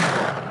gyorsan?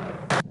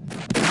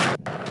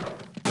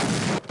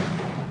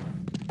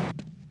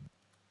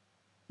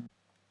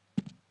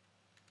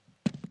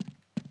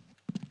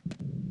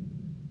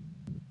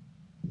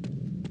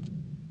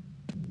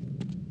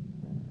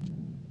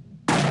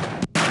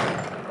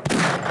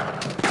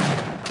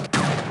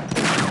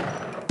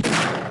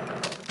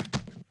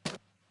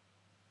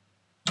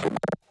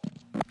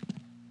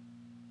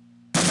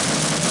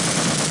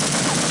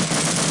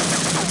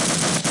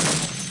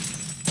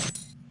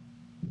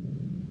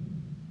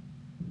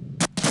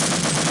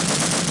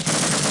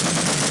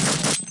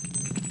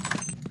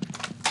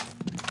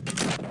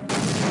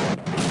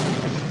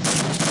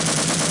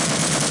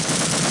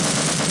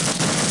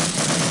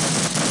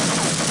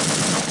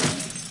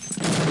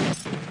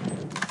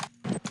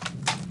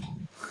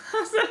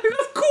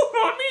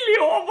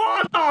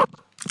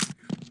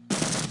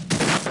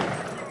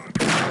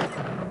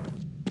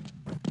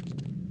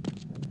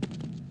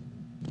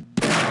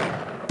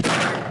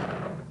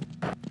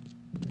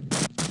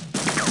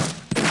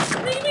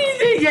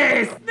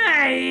 Egész!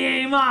 Ne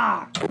éljél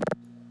már!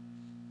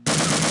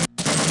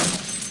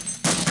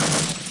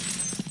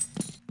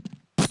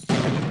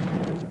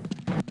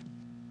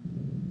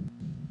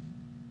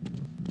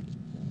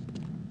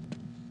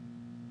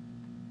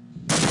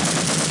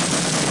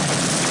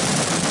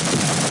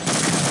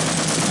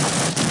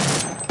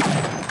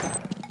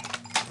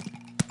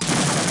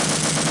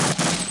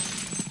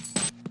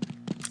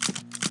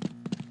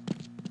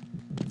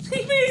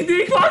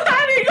 Mindig van,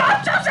 nem igaz,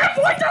 sosem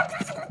folytatjuk!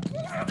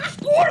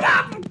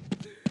 Kurva!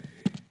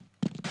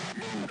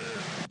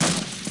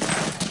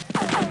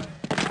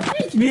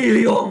 1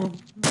 millió!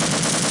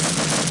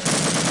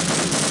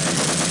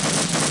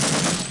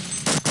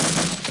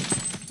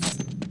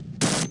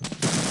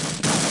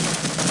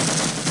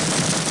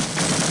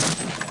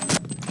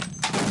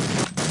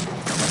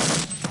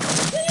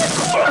 Ilyen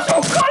kurva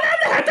sokkal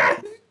nem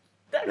lehetett!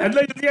 Nem lehet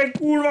legyen ilyen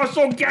kurva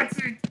sok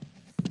gecit!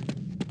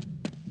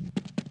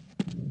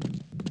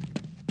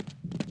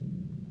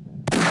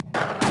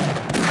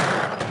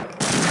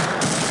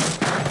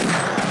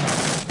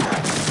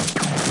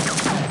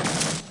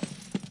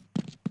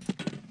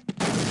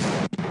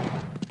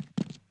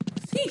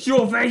 Nincs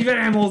jó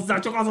fegyverem hozzá,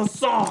 csak az a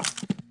szar!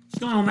 És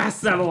nagyon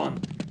messze van!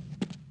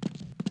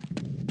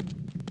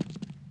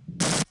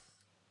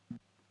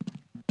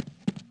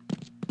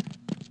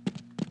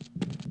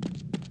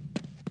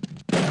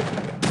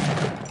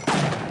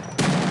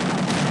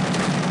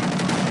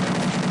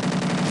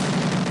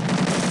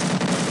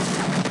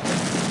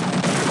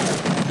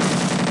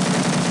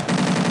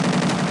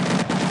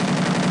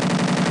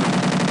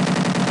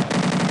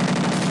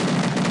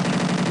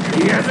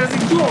 Igen, ez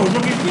így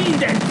gyorsok, és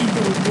minden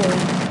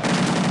kitolgol!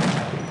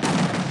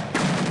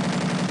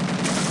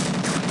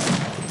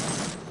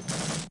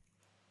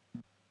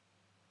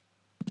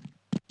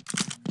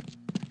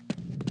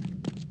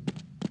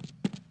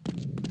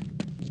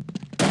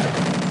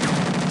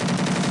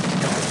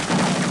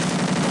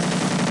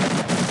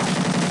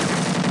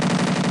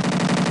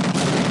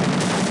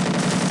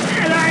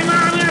 Elállj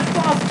már, mert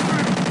fasz!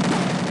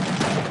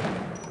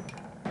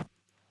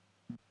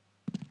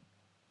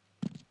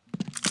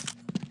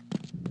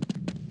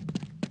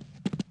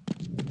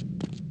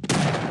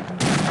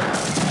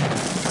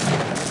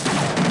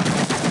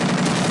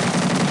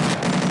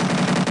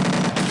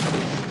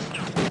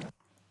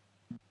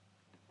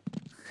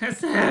 Ez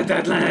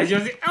lehetetlen, hogy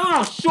az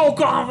olyan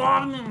sokan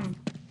van!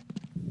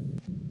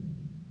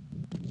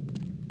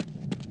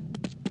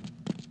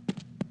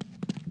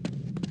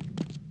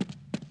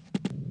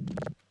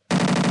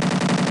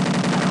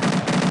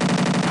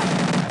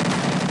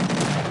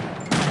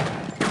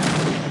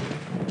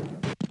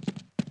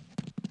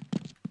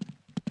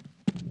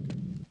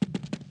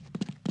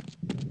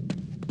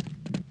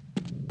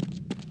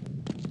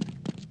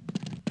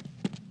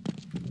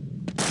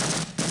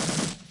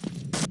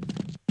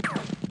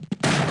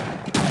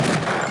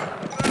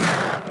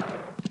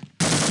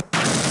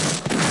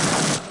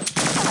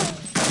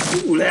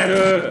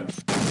 Túlerő!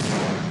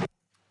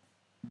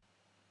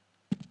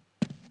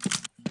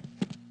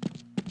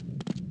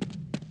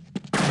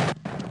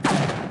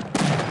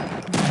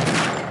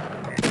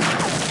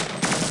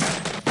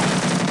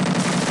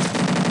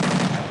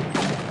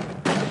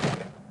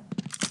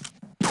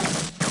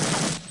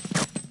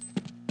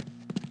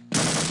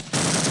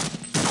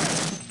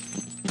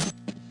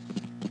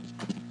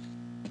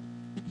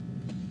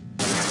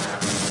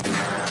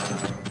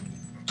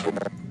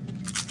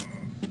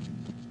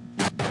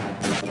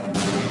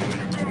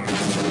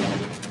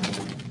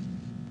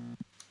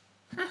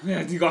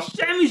 Ez igaz,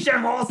 semmi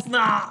sem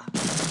használ!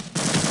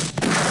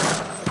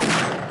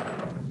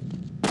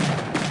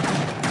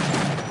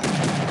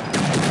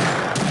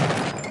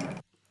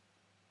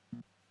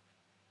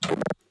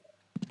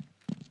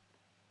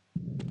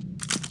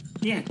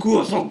 Ilyen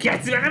kurva sok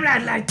gecivel nem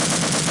lehet lejt!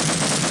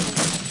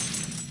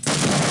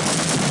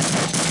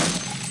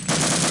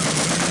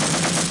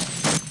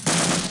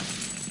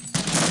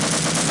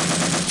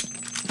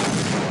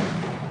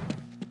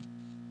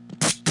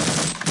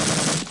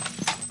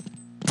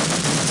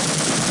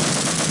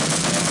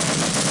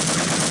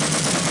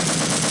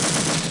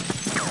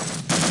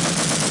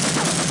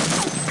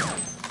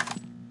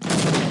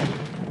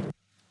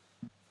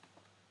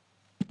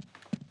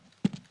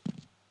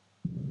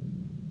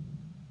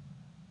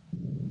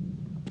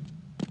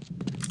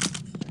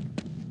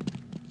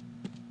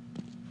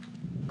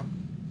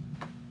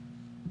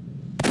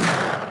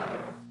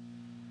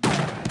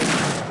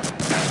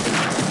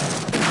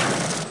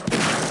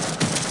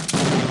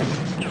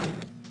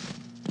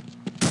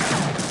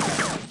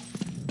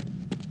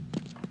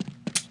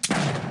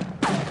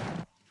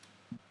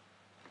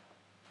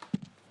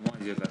 Van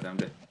egy ötletem,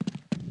 de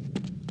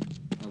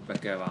ott be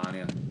kell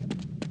válnia.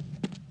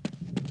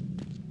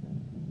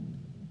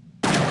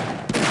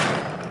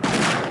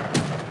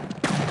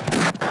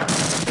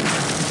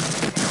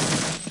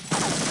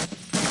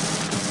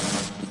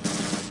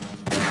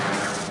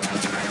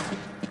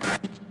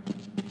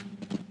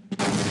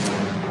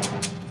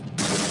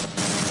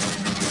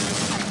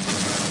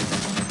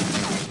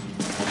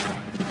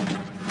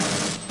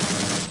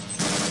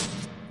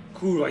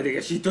 Kurva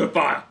idegesítő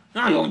pálya!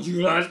 Nagyon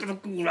gyűlöltem a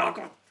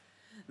kurvákat!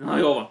 Na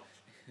jó van,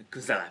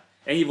 közelebb.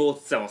 Ennyi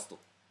volt, szevasztok!